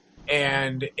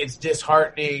 And it's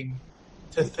disheartening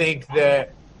to think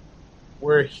that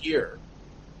we're here.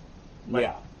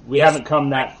 Like, we haven't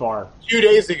come that far. 2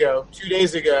 days ago,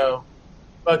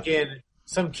 fucking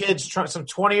some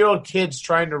 20-year-old kids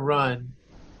trying to run,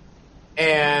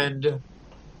 and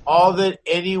all that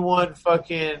anyone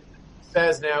fucking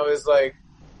says now is like,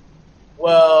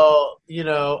 well, he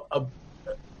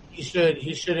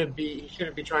shouldn't be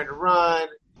trying to run,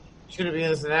 he shouldn't be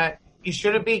this and that. He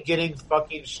shouldn't be getting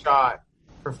fucking shot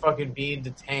for fucking being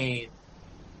detained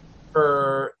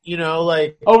for,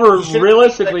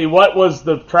 realistically, what was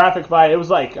the traffic by? It was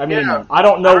like, I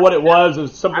don't know what it was. It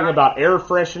was something about air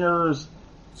fresheners.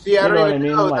 See, I don't even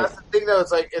know. Like, that's the thing, though.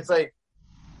 It's like,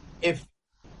 if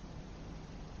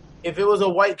it was a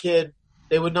white kid,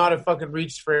 they would not have fucking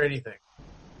reached for anything.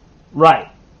 Right.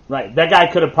 That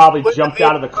guy could have probably jumped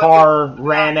out of the car,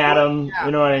 ran at him. Yeah,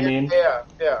 you know what I mean?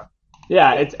 Yeah.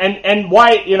 Yeah, it's and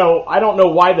why, I don't know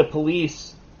why the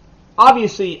police,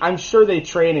 obviously I'm sure they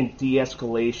train in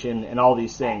de-escalation and all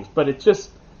these things, but it's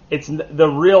the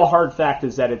real hard fact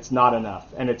is that it's not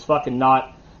enough, and it's fucking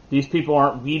not, these people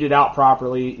aren't weeded out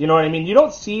properly, you know what I mean? You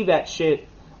don't see that shit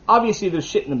obviously there's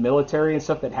shit in the military and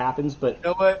stuff that happens, but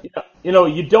You know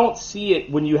what? you don't see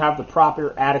it when you have the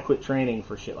proper, adequate training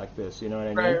for shit like this. You know what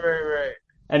I mean? Right.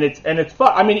 And it's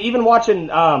fun. I mean, even watching,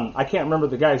 I can't remember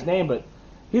the guy's name, but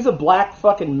he's a black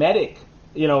fucking medic,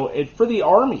 for the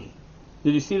Army.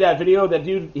 Did you see that video? That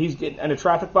dude, he's getting in a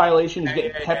traffic violation. He's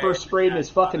getting pepper sprayed in his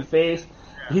fucking face.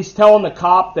 Yeah. He's telling the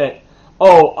cop that,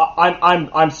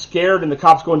 I'm scared, and the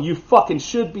cop's going, "You fucking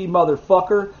should be,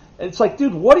 motherfucker." And it's like,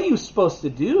 dude, what are you supposed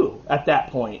to do at that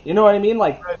point? You know what I mean?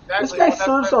 Like, exactly. This guy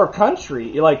serves our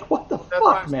country. You're like, what the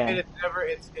fuck, man?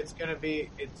 It's gonna be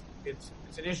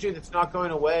it's an issue that's not going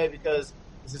away because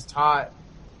this is taught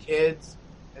kids.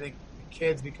 I think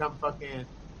kids become fucking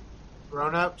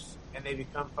grown-ups and they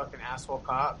become fucking asshole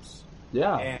cops.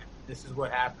 Yeah. And this is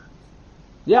what happens.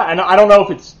 Yeah, and I don't know if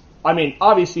it's, I mean,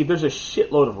 obviously there's a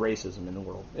shitload of racism in the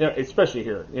world, especially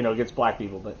here, against black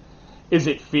people, but is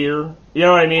it fear? You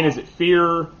know what I mean? Is it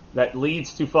fear that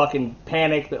leads to fucking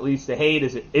panic, that leads to hate?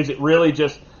 Is it really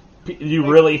just,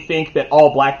 you really think that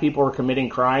all black people are committing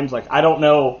crimes? Like, I don't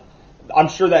know. I'm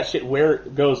sure that shit where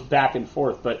it goes back and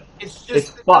forth, but it's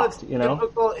fucked,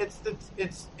 Typical, it's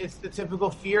the typical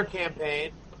fear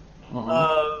campaign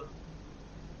of,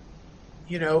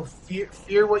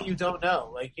 fear what you don't know.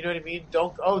 Like, you know what I mean?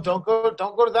 Don't go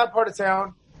to that part of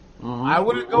town. Mm-hmm. I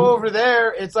wouldn't go over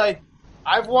there. It's like,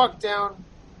 I've walked down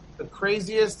the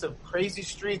craziest of crazy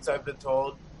streets, I've been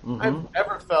told. Mm-hmm. I've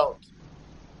never felt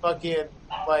fucking,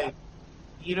 like,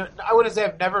 I wouldn't say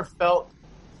I've never felt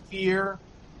fear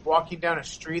walking down a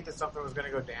street that something was going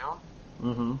to go down.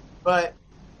 Mm-hmm. But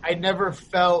I never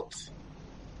felt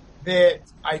that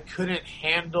I couldn't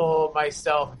handle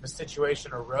myself if a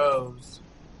situation arose.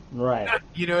 Right.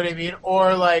 You know what I mean?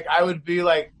 Or, like, I would be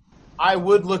like, I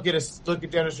would look it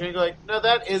down the street and go like, no,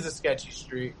 that is a sketchy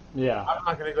street. Yeah. I'm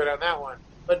not going to go down that one.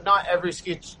 But not every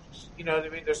sketch, you know what I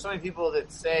mean? There's so many people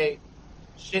that say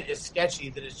shit is sketchy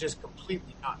that it's just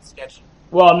completely not sketchy.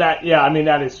 Well, that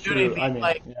is true. You know what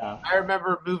I mean? Yeah. I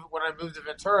remember when I moved to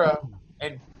Ventura,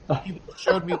 and people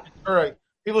showed me Ventura.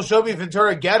 People showed me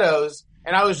Ventura ghettos,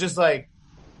 and I was just like,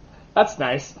 "That's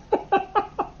nice."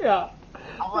 Yeah.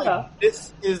 I'm like,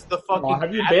 This is the fucking. Well,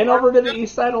 have you been over to the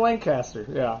east side of Lancaster?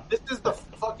 Yeah. This is the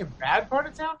fucking bad part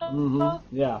of town.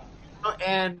 Mm-hmm. Yeah.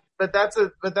 But that's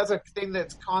a thing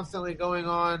that's constantly going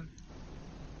on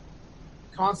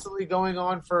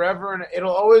forever, and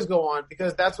it'll always go on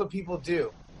because that's what people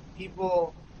do.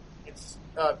 People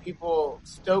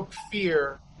stoke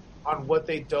fear on what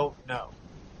they don't know.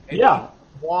 And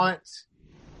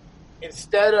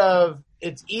instead of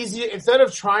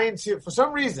trying to, for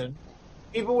some reason,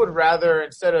 people would rather,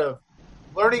 instead of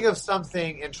learning of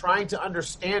something and trying to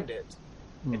understand it,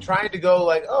 and trying to go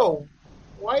like, oh,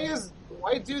 why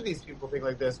do these people think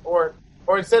like this? Or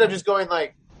instead of just going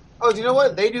like, oh, do you know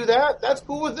what? They do that? That's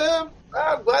cool with them.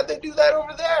 I'm glad they do that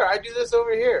over there. I do this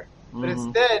over here. Mm-hmm. But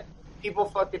instead, people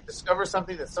fucking discover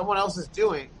something that someone else is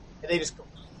doing, and they just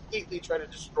completely try to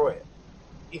destroy it.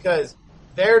 Because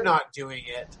they're not doing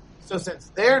it. So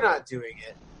since they're not doing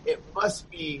it, it must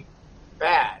be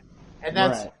bad. And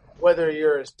that's whether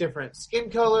you're a different skin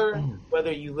color,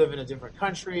 whether you live in a different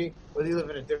country, whether you live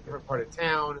in a different part of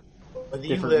town, whether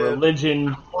you live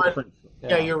religion,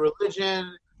 your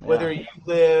religion, whether you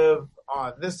live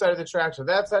on this side of the tracks or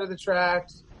that side of the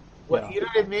tracks. You know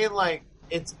what I mean? Like,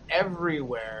 it's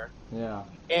everywhere. Yeah.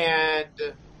 And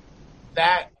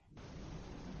that,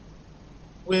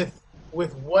 with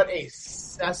what a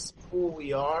cesspool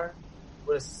we are,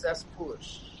 what a cesspool of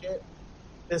shit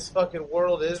this fucking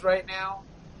world is right now,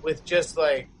 with just,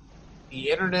 like,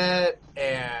 the internet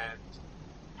and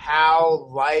how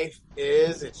life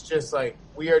is, it's just like,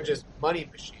 we are just money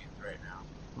machines right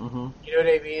now. Mm-hmm. You know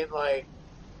what I mean? Like,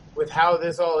 with how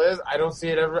this all is, I don't see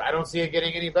it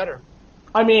getting any better.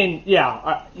 I mean,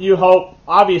 you hope,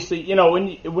 obviously,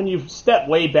 when you step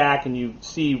way back and you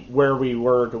see where we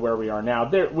were to where we are now,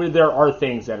 there are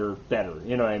things that are better,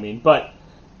 you know what I mean? But,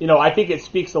 I think it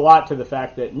speaks a lot to the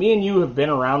fact that me and you have been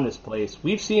around this place.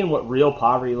 We've seen what real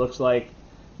poverty looks like.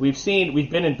 We've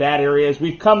been in bad areas.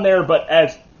 We've come there, but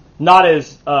not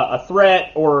as a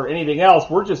threat or anything else.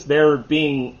 We're just there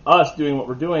being us, doing what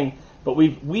we're doing. But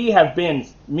me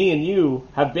and you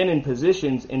have been in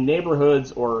positions in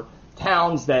neighborhoods or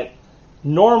towns that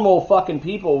normal fucking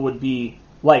people would be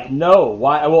like, no,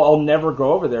 why? Well, I'll never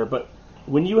go over there. But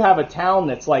when you have a town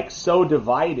that's like so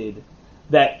divided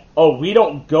that, oh, we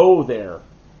don't go there,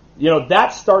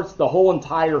 that starts the whole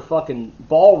entire fucking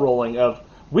ball rolling of,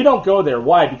 we don't go there.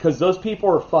 Why? Because those people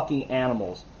are fucking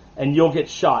animals and you'll get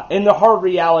shot. And the hard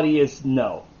reality is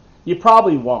no, you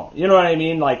probably won't. You know what I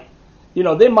mean? Like,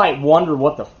 they might wonder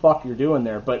what the fuck you're doing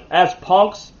there. But as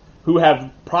punks, who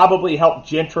have probably helped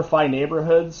gentrify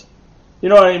neighborhoods. You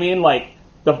know what I mean? Like,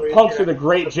 the punks are the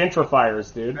great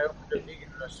gentrifiers, dude. I opened a vegan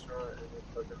restaurant and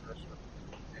a fucking restaurant.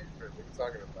 What are you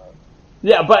talking about?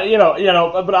 Yeah, but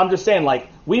but I'm just saying, like,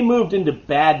 we moved into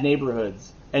bad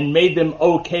neighborhoods and made them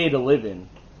okay to live in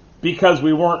because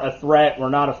we weren't a threat. We're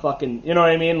not a fucking, you know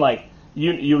what I mean? Like,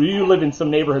 you live in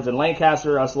some neighborhoods in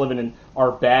Lancaster, us living in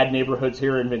our bad neighborhoods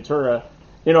here in Ventura.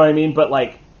 You know what I mean? But,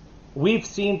 like, we've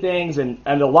seen things, and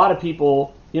a lot of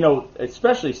people, you know,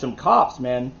 especially some cops,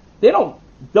 man, the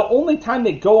only time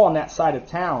they go on that side of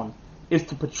town is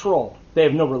to patrol. They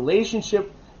have no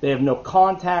relationship, they have no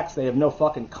contacts, they have no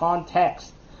fucking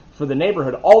context for the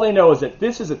neighborhood. All they know is that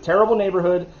this is a terrible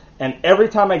neighborhood, and every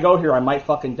time I go here, I might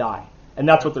fucking die. And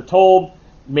that's what they're told.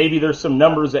 Maybe there's some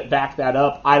numbers that back that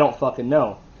up. I don't fucking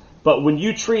know. But when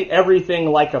you treat everything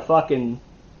like a fucking,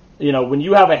 you know, when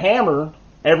you have a hammer,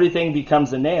 everything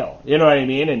becomes a nail. You know what I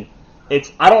mean? And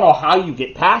I don't know how you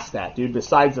get past that, dude,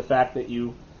 besides the fact that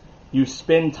you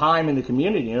spend time in the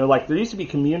community. You know, like, there used to be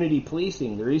community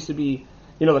policing. There used to be,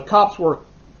 you know, the cops were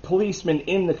policemen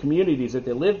in the communities that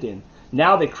they lived in.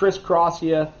 Now they crisscross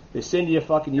you. They send you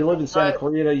fucking, you live in Santa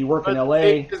Clarita, you work in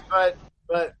LA.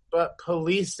 But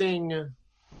policing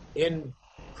in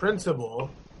principle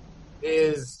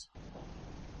is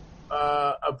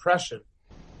oppression.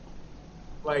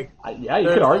 Like, yeah, you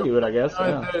could argue it, I guess.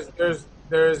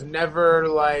 There's never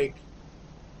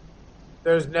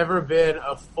been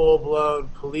a full blown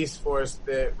police force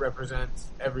that represents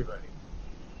everybody.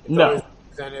 It's always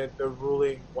represented the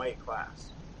ruling white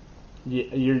class.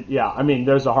 Yeah, I mean,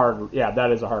 that is a hard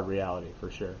reality for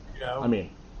sure. You know, I mean,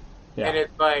 yeah, and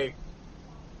it's like,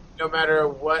 no matter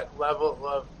what level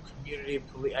of community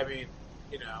police, I mean,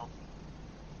 you know,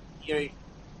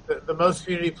 the most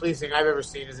community policing I've ever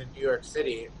seen is in New York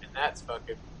City, and that's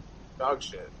fucking dog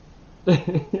shit.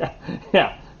 yeah.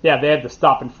 They had to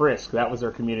stop and frisk. That was their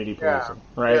community policing,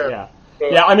 right? Yeah.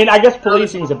 Yeah. I mean, I guess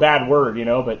policing is a bad word, you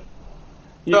know, but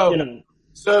you know.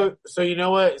 So you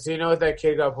know what? So you know what that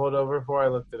kid got pulled over for? I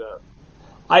looked it up.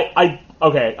 I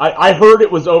heard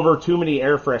it was over too many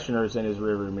air fresheners in his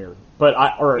rearview mirror, but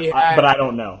I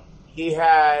don't know. He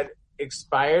had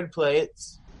expired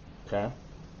plates. Okay.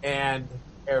 And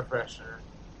air freshener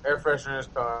in his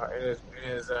car. It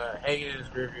is hanging in his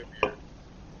rearview mirror.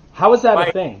 How is that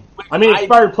a thing? I mean,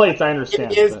 expired plates, I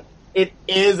understand. It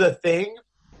is a thing.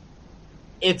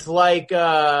 It's like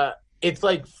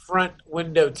front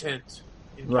window tint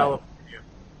in California.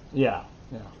 Yeah.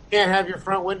 You can't have your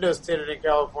front windows tinted in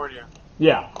California.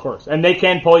 Yeah, of course. And they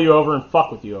can pull you over and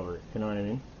fuck with you over it. You know what I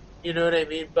mean? You know what I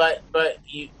mean? But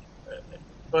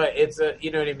it's a,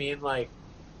 you know what I mean? Like,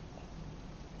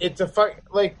 it's a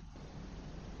like,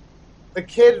 the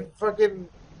kid fucking,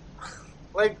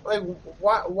 like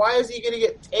why is he gonna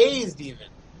get tased even?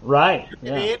 Right.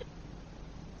 You know what I mean?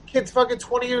 Kid's fucking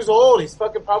 20 years old. He's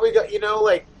fucking probably got, you know,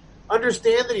 like,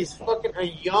 understand that he's fucking a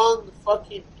young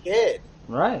fucking kid.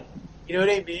 Right. You know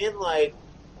what I mean? Like,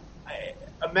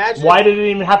 imagine. Why did it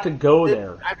even have to go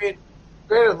there? I mean,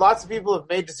 granted, lots of people have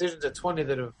made decisions at 20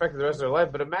 that have affected the rest of their life,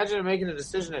 but imagine making a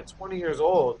decision at 20 years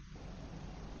old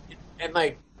and,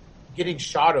 like, getting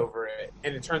shot over it,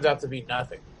 and it turns out to be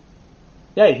nothing.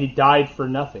 Yeah, he died for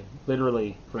nothing.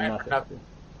 Literally for nothing.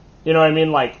 You know what I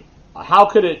mean? Like, how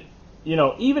could it, you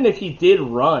know, even if he did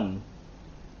run,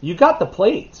 you got the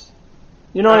plates.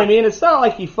 You know what I mean? It's not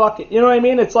like he fucking, you know what I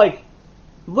mean? It's like,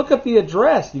 look at the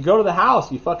address. You go to the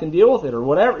house, you fucking deal with it or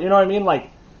whatever. You know what I mean? Like,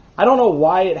 I don't know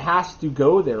why it has to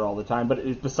go there all the time, but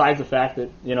it's besides the fact that,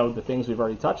 you know, the things we've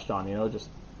already touched on, you know, just,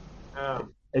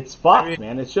 it's fucked,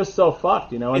 man. It's just so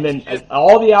fucked, you know? And then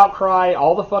all the outcry,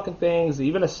 all the fucking things,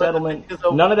 even a settlement,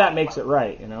 none of that makes it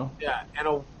right, you know? Yeah,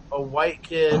 and a white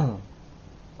kid,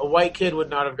 would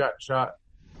not have gotten shot.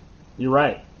 You're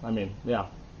right. I mean, yeah,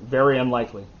 very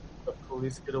unlikely. The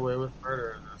police get away with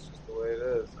murder, and that's just the way it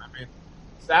is. I mean,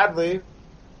 sadly,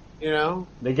 you know,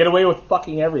 they get away with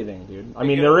fucking everything, dude. I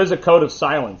mean, there is a code of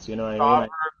silence, you know what I mean?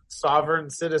 Sovereign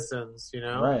citizens, you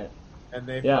know? Right. And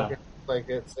they fucking like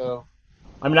it, so.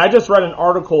 I mean, I just read an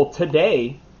article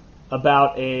today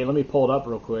about let me pull it up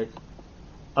real quick.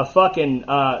 A fucking,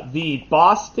 the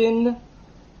Boston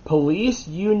Police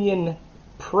Union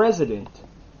president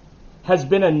has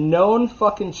been a known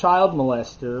fucking child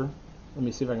molester. Let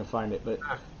me see if I can find it, but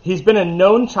he's been a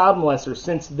known child molester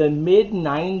since the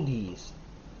mid-90s.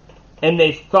 And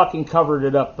they fucking covered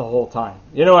it up the whole time.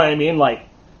 You know what I mean? Like,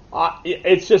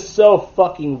 it's just so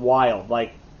fucking wild.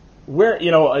 Like, where,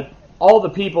 you know, all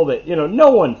the people that, you know,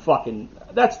 no one fucking,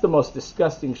 that's the most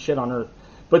disgusting shit on earth.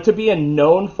 But to be a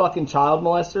known fucking child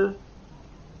molester,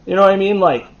 you know what I mean?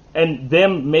 Like, and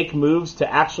them make moves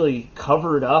to actually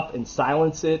cover it up and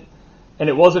silence it. And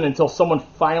it wasn't until someone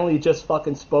finally just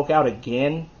fucking spoke out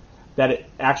again that it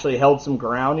actually held some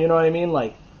ground, you know what I mean?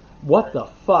 Like, what the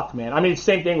fuck, man? I mean,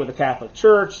 same thing with the Catholic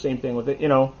Church, same thing with it,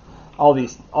 all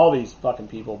these fucking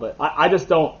people. But I just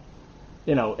don't,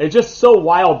 it's just so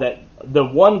wild that the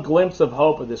one glimpse of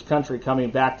hope of this country coming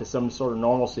back to some sort of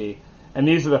normalcy, and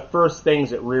these are the first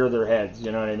things that rear their heads,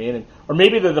 you know what I mean? Or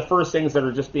maybe they're the first things that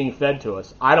are just being fed to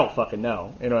us. I don't fucking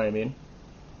know, you know what I mean?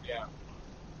 Yeah.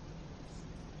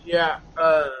 Yeah,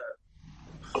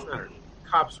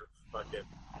 cops are fucking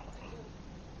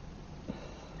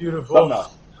beautiful. Something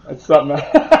else. It's something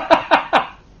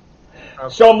else.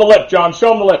 Show them the lip, John. Show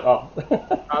them the lip. Oh.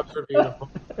 Cops are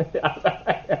beautiful.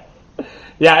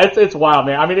 Yeah, it's wild,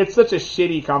 man. I mean, it's such a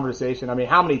shitty conversation. I mean,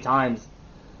 how many times,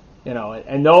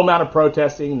 and no amount of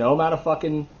protesting, no amount of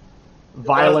fucking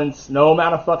violence, no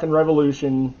amount of fucking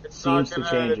revolution seems to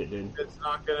change it, dude. It's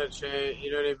not gonna change.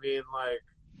 You know what I mean? Like.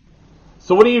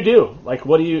 So what do you do? Like,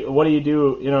 what do you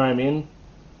do? You know what I mean?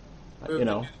 Move to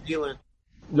New Zealand.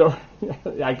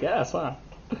 I guess, huh?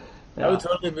 Yeah. I would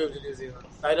totally move to New Zealand.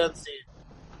 Sight unseen.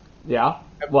 Yeah.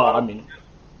 Well, I mean,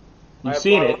 you've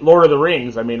seen it. Lord of the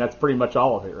Rings. I mean, that's pretty much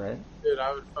all of it, right? Dude,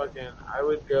 I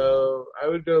would go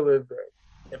live there.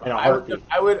 I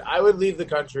would leave the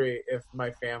country if my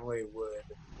family would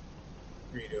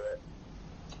redo it.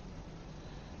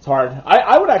 It's hard.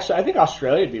 I think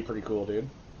Australia would be pretty cool, dude.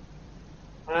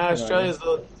 Australia's a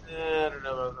little. I don't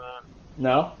know about that.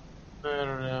 No? I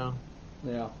don't know.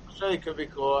 Yeah. Australia could be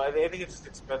cool. I think it's just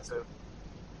expensive.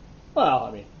 Well,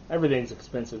 I mean, everything's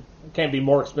expensive. It can't be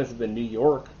more expensive than New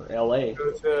York or LA.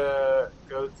 We'll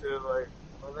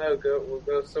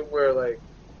go somewhere like.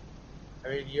 I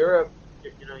mean, Europe.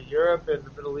 Europe and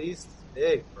the Middle East is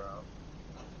big, bro.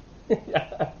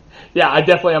 Yeah. I'm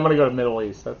gonna go to Middle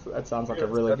East. That sounds like a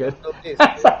really good.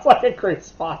 That sounds like a great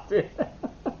spot, dude.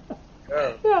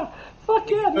 Yeah, fuck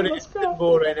yeah, dude, let's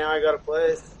go. Right now, I got a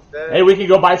place. Hey, we can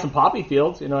go buy some poppy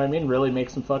fields. You know what I mean? Really make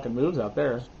some fucking moves out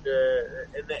there.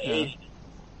 In the 80s.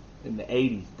 In the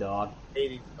 80s, dog.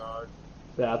 80s, dog.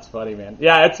 That's funny, man.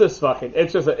 Yeah, it's just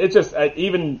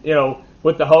even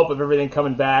with the hope of everything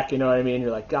coming back. You know what I mean?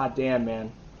 You're like, God damn,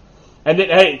 man. And then,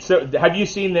 hey, so have you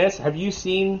seen this? Have you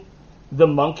seen the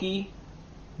monkey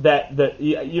about the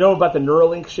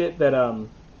Neuralink shit that Elon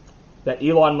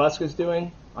Musk is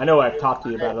doing? I know I've talked to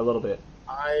you about it a little bit.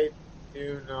 I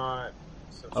do not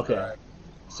subscribe. Okay.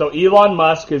 So Elon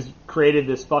Musk has created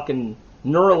this fucking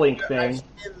Neuralink thing. I've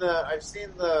seen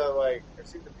the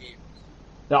memes.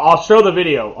 Now I'll show the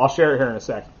video. I'll share it here in a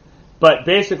second. But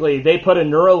basically, they put a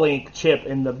Neuralink chip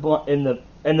and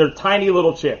they're tiny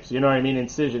little chips. You know what I mean?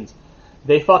 Incisions.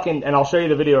 And I'll show you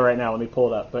the video right now. Let me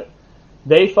pull it up. But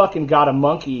they fucking got a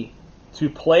monkey to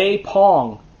play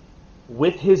Pong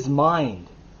with his mind.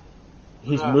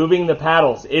 He's moving the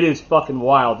paddles. It is fucking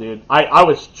wild, dude. I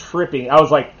was tripping. I was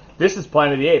like, this is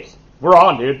Planet of the Apes. We're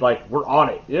on, dude. Like, we're on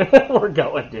it. We're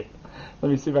going, dude.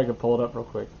 Let me see if I can pull it up real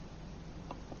quick.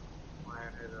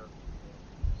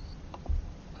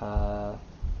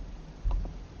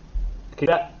 Okay,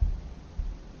 that.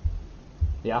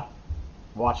 Yeah?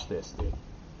 Watch this, dude.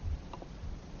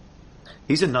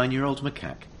 He's a 9-year-old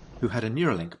macaque who had a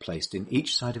Neuralink placed in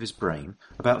each side of his brain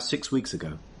about 6 weeks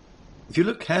ago. If you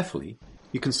look carefully,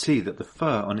 you can see that the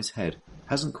fur on his head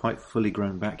hasn't quite fully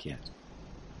grown back yet.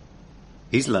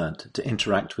 He's learnt to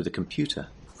interact with a computer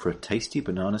for a tasty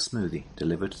banana smoothie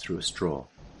delivered through a straw.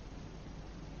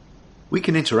 We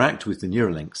can interact with the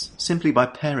Neuralinks simply by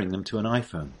pairing them to an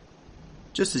iPhone,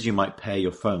 just as you might pair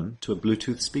your phone to a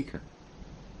Bluetooth speaker.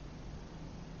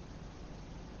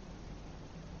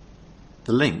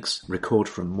 The links record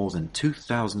from more than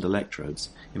 2,000 electrodes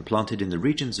implanted in the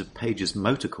regions of Page's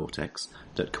motor cortex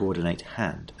that coordinate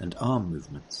hand and arm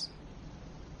movements.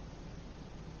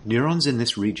 Neurons in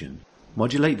this region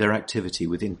modulate their activity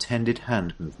with intended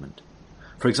hand movement.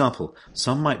 For example,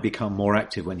 some might become more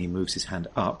active when he moves his hand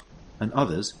up, and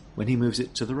others when he moves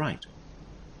it to the right.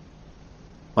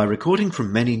 By recording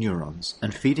from many neurons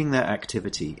and feeding their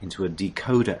activity into a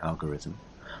decoder algorithm,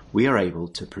 we are able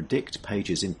to predict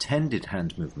Page's intended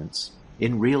hand movements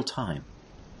in real time.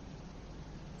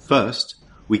 First,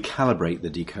 we calibrate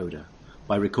the decoder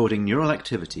by recording neural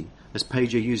activity as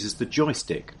Page uses the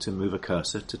joystick to move a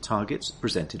cursor to targets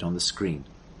presented on the screen.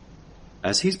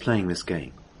 As he's playing this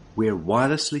game, we are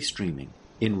wirelessly streaming,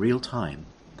 in real time,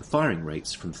 the firing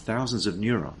rates from thousands of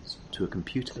neurons to a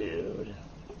computer. Dude.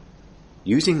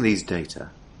 Using these data,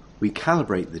 we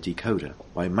calibrate the decoder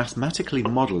by mathematically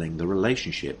modeling the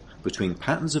relationship between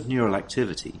patterns of neural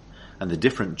activity and the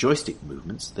different joystick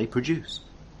movements they produce.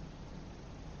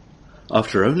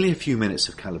 After only a few minutes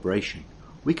of calibration,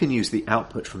 we can use the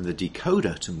output from the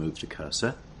decoder to move the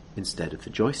cursor instead of the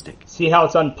joystick. See how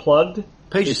it's unplugged?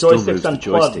 Pages still moves the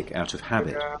joystick out of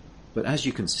habit, but as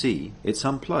you can see, it's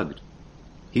unplugged.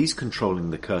 He's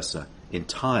controlling the cursor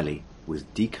entirely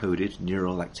with decoded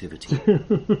neural activity.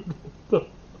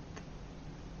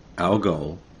 Our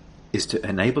goal is to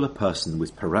enable a person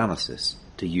with paralysis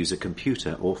to use a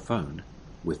computer or phone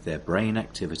with their brain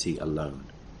activity alone.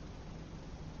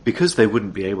 Because they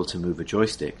wouldn't be able to move a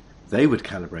joystick, they would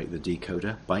calibrate the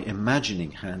decoder by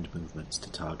imagining hand movements to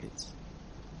targets.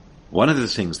 One of the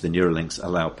things the Neuralinks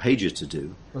allow Pager to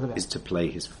do is to play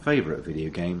his favourite video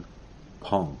game,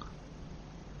 Pong.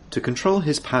 To control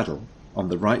his paddle on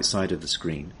the right side of the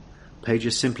screen,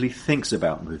 Pager simply thinks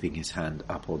about moving his hand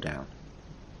up or down.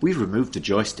 We've removed the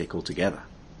joystick altogether.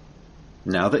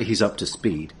 Now that he's up to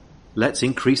speed, let's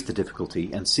increase the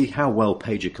difficulty and see how well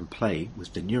Pager can play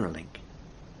with the Neuralink.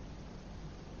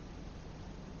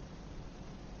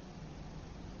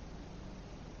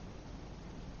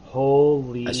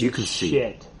 Holy As you can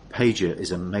shit. see, Pager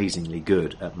is amazingly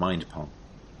good at Mind Pong.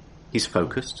 He's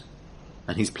focused,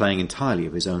 and he's playing entirely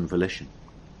of his own volition.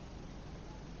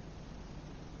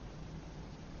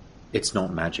 It's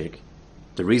not magic.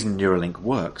 The reason Neuralink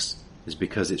works is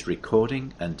because it's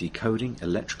recording and decoding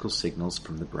electrical signals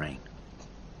from the brain.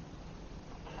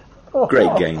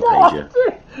 Great game, Pager.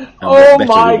 And Oh better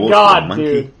my reward for god, a monkey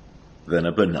dude. than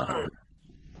a banana.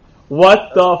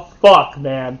 What the fuck,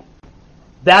 man?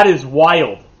 That is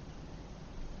wild.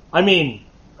 I mean,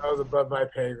 That was above my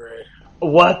pay grade.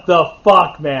 what the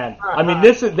fuck, man? I mean,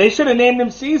 they should have named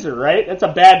him Caesar, right? That's a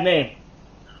bad name.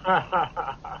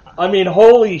 I mean,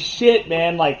 holy shit,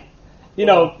 man. Like, you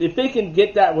know, if they can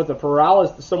get that with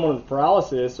someone with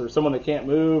paralysis or someone that can't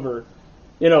move or,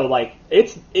 you know, like,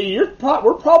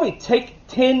 we're probably take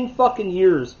 10 fucking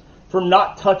years from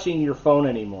not touching your phone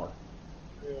anymore.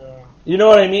 Yeah. You know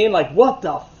what I mean? Like, what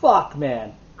the fuck,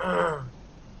 man?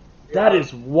 That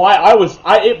is why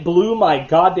it blew my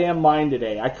goddamn mind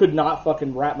today. I could not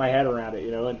fucking wrap my head around it,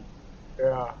 you know, and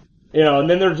Yeah. you know, and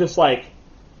then they're just like,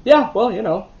 yeah, well, you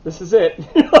know, this is it.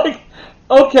 Like,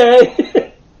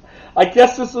 okay, I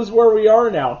guess this is where we are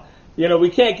now. You know, we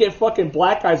can't get fucking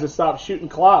black guys to stop shooting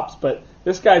clops, but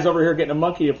this guy's over here getting a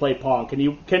monkey to play Pong.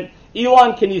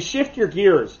 Elon, can you shift your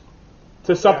gears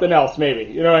to something else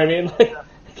maybe? You know what I mean?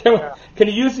 Like, can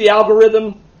you use the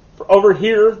algorithm over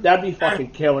here? That'd be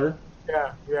fucking killer.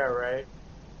 Yeah, right.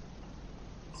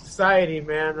 Society,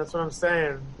 man, that's what I'm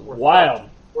saying. Wild.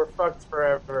 We're fucked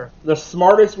forever. The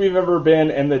smartest we've ever been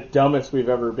and the dumbest we've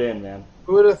ever been, man.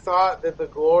 Who would have thought that the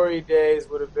glory days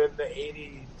would have been the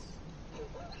 80s?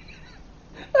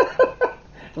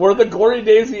 Were the glory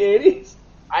days the 80s?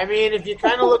 I mean, if you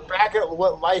kind of look back at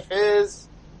what life is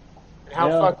and how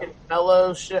fucking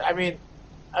mellow shit. I mean,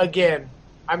 again,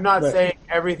 I'm not saying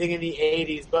everything in the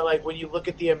 80s, but like when you look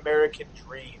at the American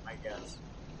dream, I guess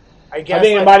I think like,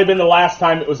 it might have been the last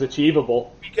time it was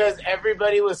achievable. because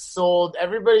everybody sold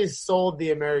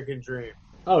the American dream.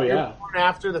 Oh, You're yeah. born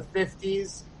after the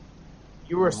 50s,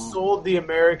 you were sold the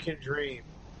American dream.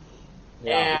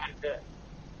 Yeah. And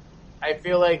I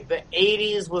feel like the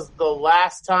 80s was the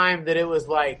last time that it was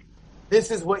like,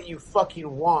 this is what you fucking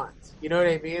want. You know what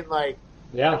I mean? Like,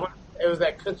 Yeah. it was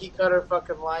that cookie cutter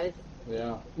fucking life.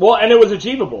 Yeah. Well, and it was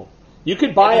achievable. You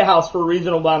could buy a house for a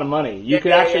reasonable amount of money. You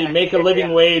could actually make a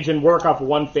living wage and work off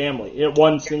one family,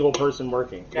 one single person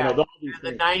working. Yeah. You know, In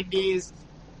the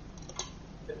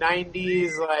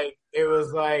 90s, like, it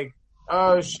was like,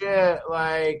 oh shit,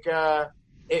 like,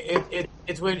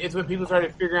 it's when people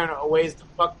started figuring out ways to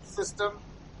fuck the system.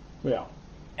 Yeah.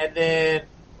 And then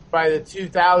by the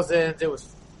 2000s,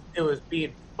 it was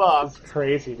being fucked. It's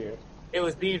crazy, dude. It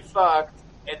was being fucked,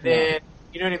 and then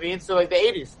you know what I mean. So like the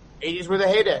 80s were the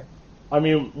heyday. I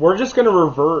mean, we're just going to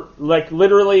revert. Like,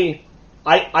 literally,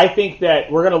 I think that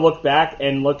we're going to look back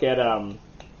and look at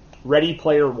Ready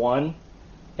Player One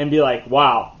and be like,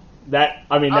 wow,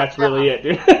 that's really it,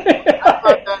 dude.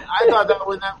 I thought that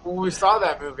when we saw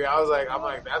that movie, I'm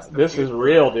like, this is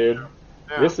real, dude.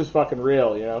 Yeah. This is fucking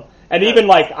real, you know? And even,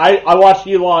 like, I watched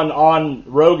Elon on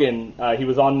Rogan. He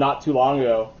was on not too long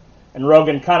ago. And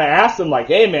Rogan kind of asked him, like,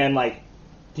 hey, man, like,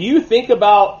 do you think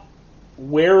about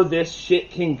where this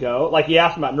shit can go? Like, he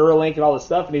asked him about Neuralink and all this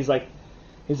stuff, and he's like,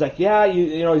 yeah,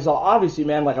 you know, he's all, obviously,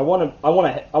 man, like, I want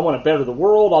to better the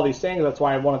world, all these things. That's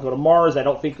why I want to go to Mars. I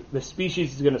don't think the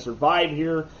species is going to survive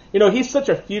here. You know, he's such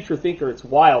a future thinker. It's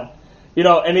wild. You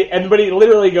know, but he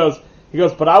literally goes,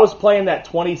 but I was playing that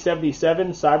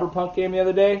 2077 Cyberpunk game the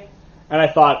other day, and I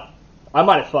thought, I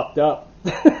might have fucked up.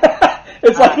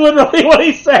 It's like literally what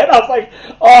he said. I was like,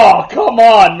 oh, come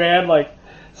on, man. Like,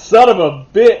 son of a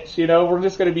bitch, you know, we're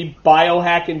just going to be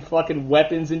biohacking fucking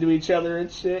weapons into each other and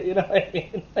shit, you know what I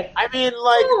mean? Like,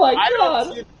 oh my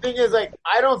God. The thing is, like,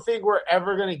 I don't think we're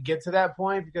ever going to get to that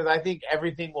point because I think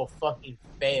everything will fucking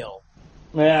fail.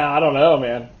 Yeah, I don't know,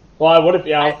 man. Well, what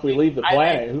if we leave the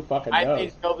planet? Who fucking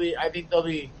knows? I think there'll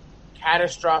be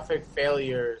catastrophic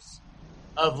failures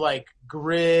of, like,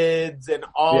 grids and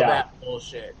all that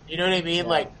bullshit. You know what I mean? Yeah.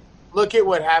 Like, look at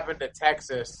what happened to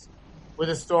Texas with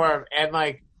a storm, and,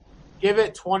 like, give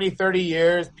it 20, 30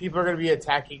 years, people are going to be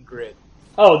attacking grid.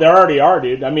 Oh, they already are,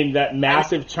 dude. I mean, that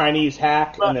massive Chinese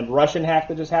hack and then Russian hack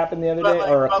that just happened the other day,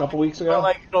 or a couple weeks ago. But,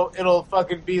 like, it'll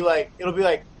fucking be like,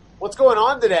 what's going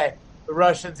on today? The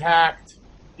Russians hacked.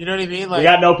 You know what I mean? Like, we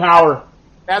got no power.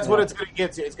 That's what it's going to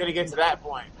get to. It's going to get to that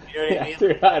point. You know what I mean?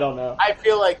 Dude, I don't know. I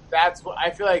feel like that's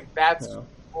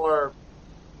more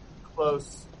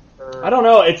close. I don't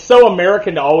know. It's so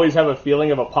American to always have a feeling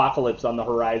of apocalypse on the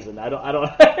horizon. I don't.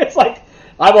 It's like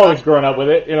I've always grown up with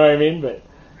it. You know what I mean? But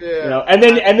you know, and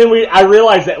then I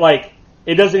realized that like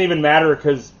it doesn't even matter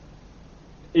because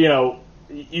you know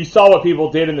you saw what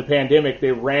people did in the pandemic.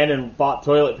 They ran and bought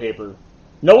toilet paper.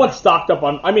 No one stocked up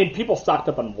on. I mean, people stocked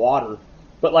up on water,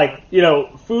 but like you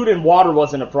know, food and water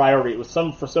wasn't a priority. It was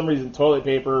for some reason toilet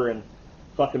paper and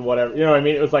fucking whatever. You know what I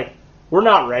mean? It was like we're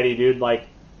not ready, dude. Like.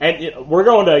 And we're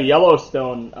going to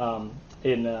Yellowstone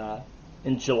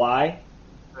in July.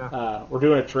 We're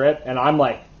doing a trip, and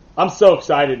I'm so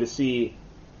excited to see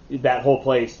that whole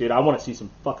place, dude. I want to see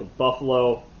some fucking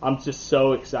buffalo. I'm just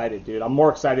so excited, dude. I'm more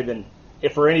excited than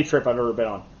for any trip I've ever been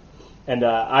on. And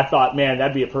I thought, man,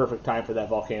 that'd be a perfect time for that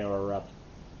volcano to erupt.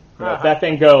 You know, if that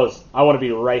thing goes, I want to be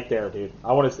right there, dude.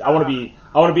 I want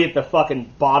to be at the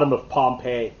fucking bottom of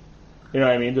Pompeii. You know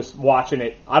what I mean? Just watching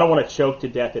it. I don't want to choke to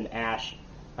death in ash.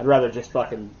 I'd rather just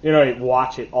fucking, you know,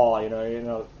 watch it all, you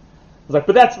know. It's like,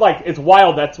 but that's like, it's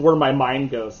wild. That's where my mind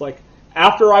goes. Like,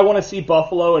 after I want to see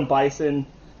buffalo and bison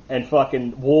and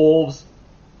fucking wolves,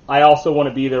 I also want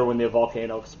to be there when the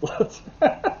volcano explodes.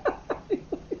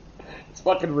 It's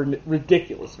fucking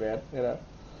ridiculous, man. You know,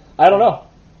 I don't know.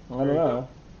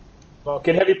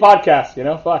 Get Heavy podcast, you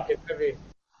know, fuck. Get heavy.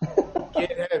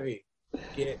 Get heavy.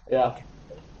 Yeah.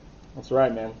 That's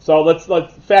right, man. So let's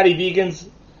fatty vegans.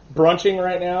 Brunching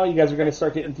right now. You guys are going to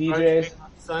start getting DJs.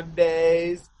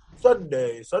 Sunday.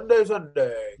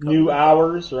 New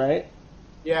hours, right?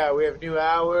 Yeah, we have new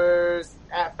hours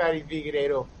at Fatty Vegan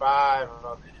 805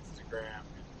 on the Instagram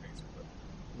and Facebook.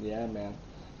 Yeah, man.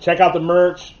 Check out the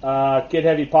merch.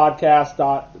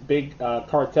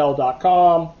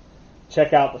 GetHeavyPodcast.bigcartel.com.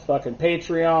 Check out the fucking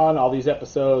Patreon. All these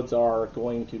episodes are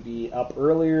going to be up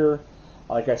earlier.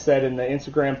 Like I said in the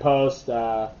Instagram post,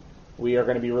 we are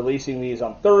going to be releasing these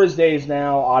on Thursdays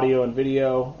now, audio and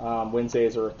video.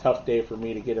 Wednesdays are a tough day for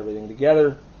me to get everything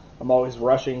together. I'm always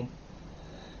rushing.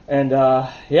 And,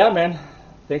 yeah, man,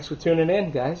 thanks for tuning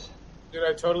in, guys. Dude,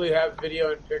 I totally have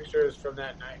video and pictures from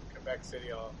that night in Quebec City.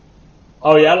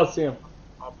 Oh, yeah? Let's see them.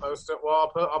 I'll post it.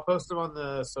 Well, I'll post them on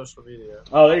the social media.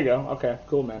 Oh, there you go. Okay,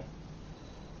 cool, man.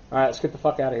 All right, let's get the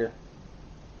fuck out of here.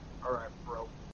 All right.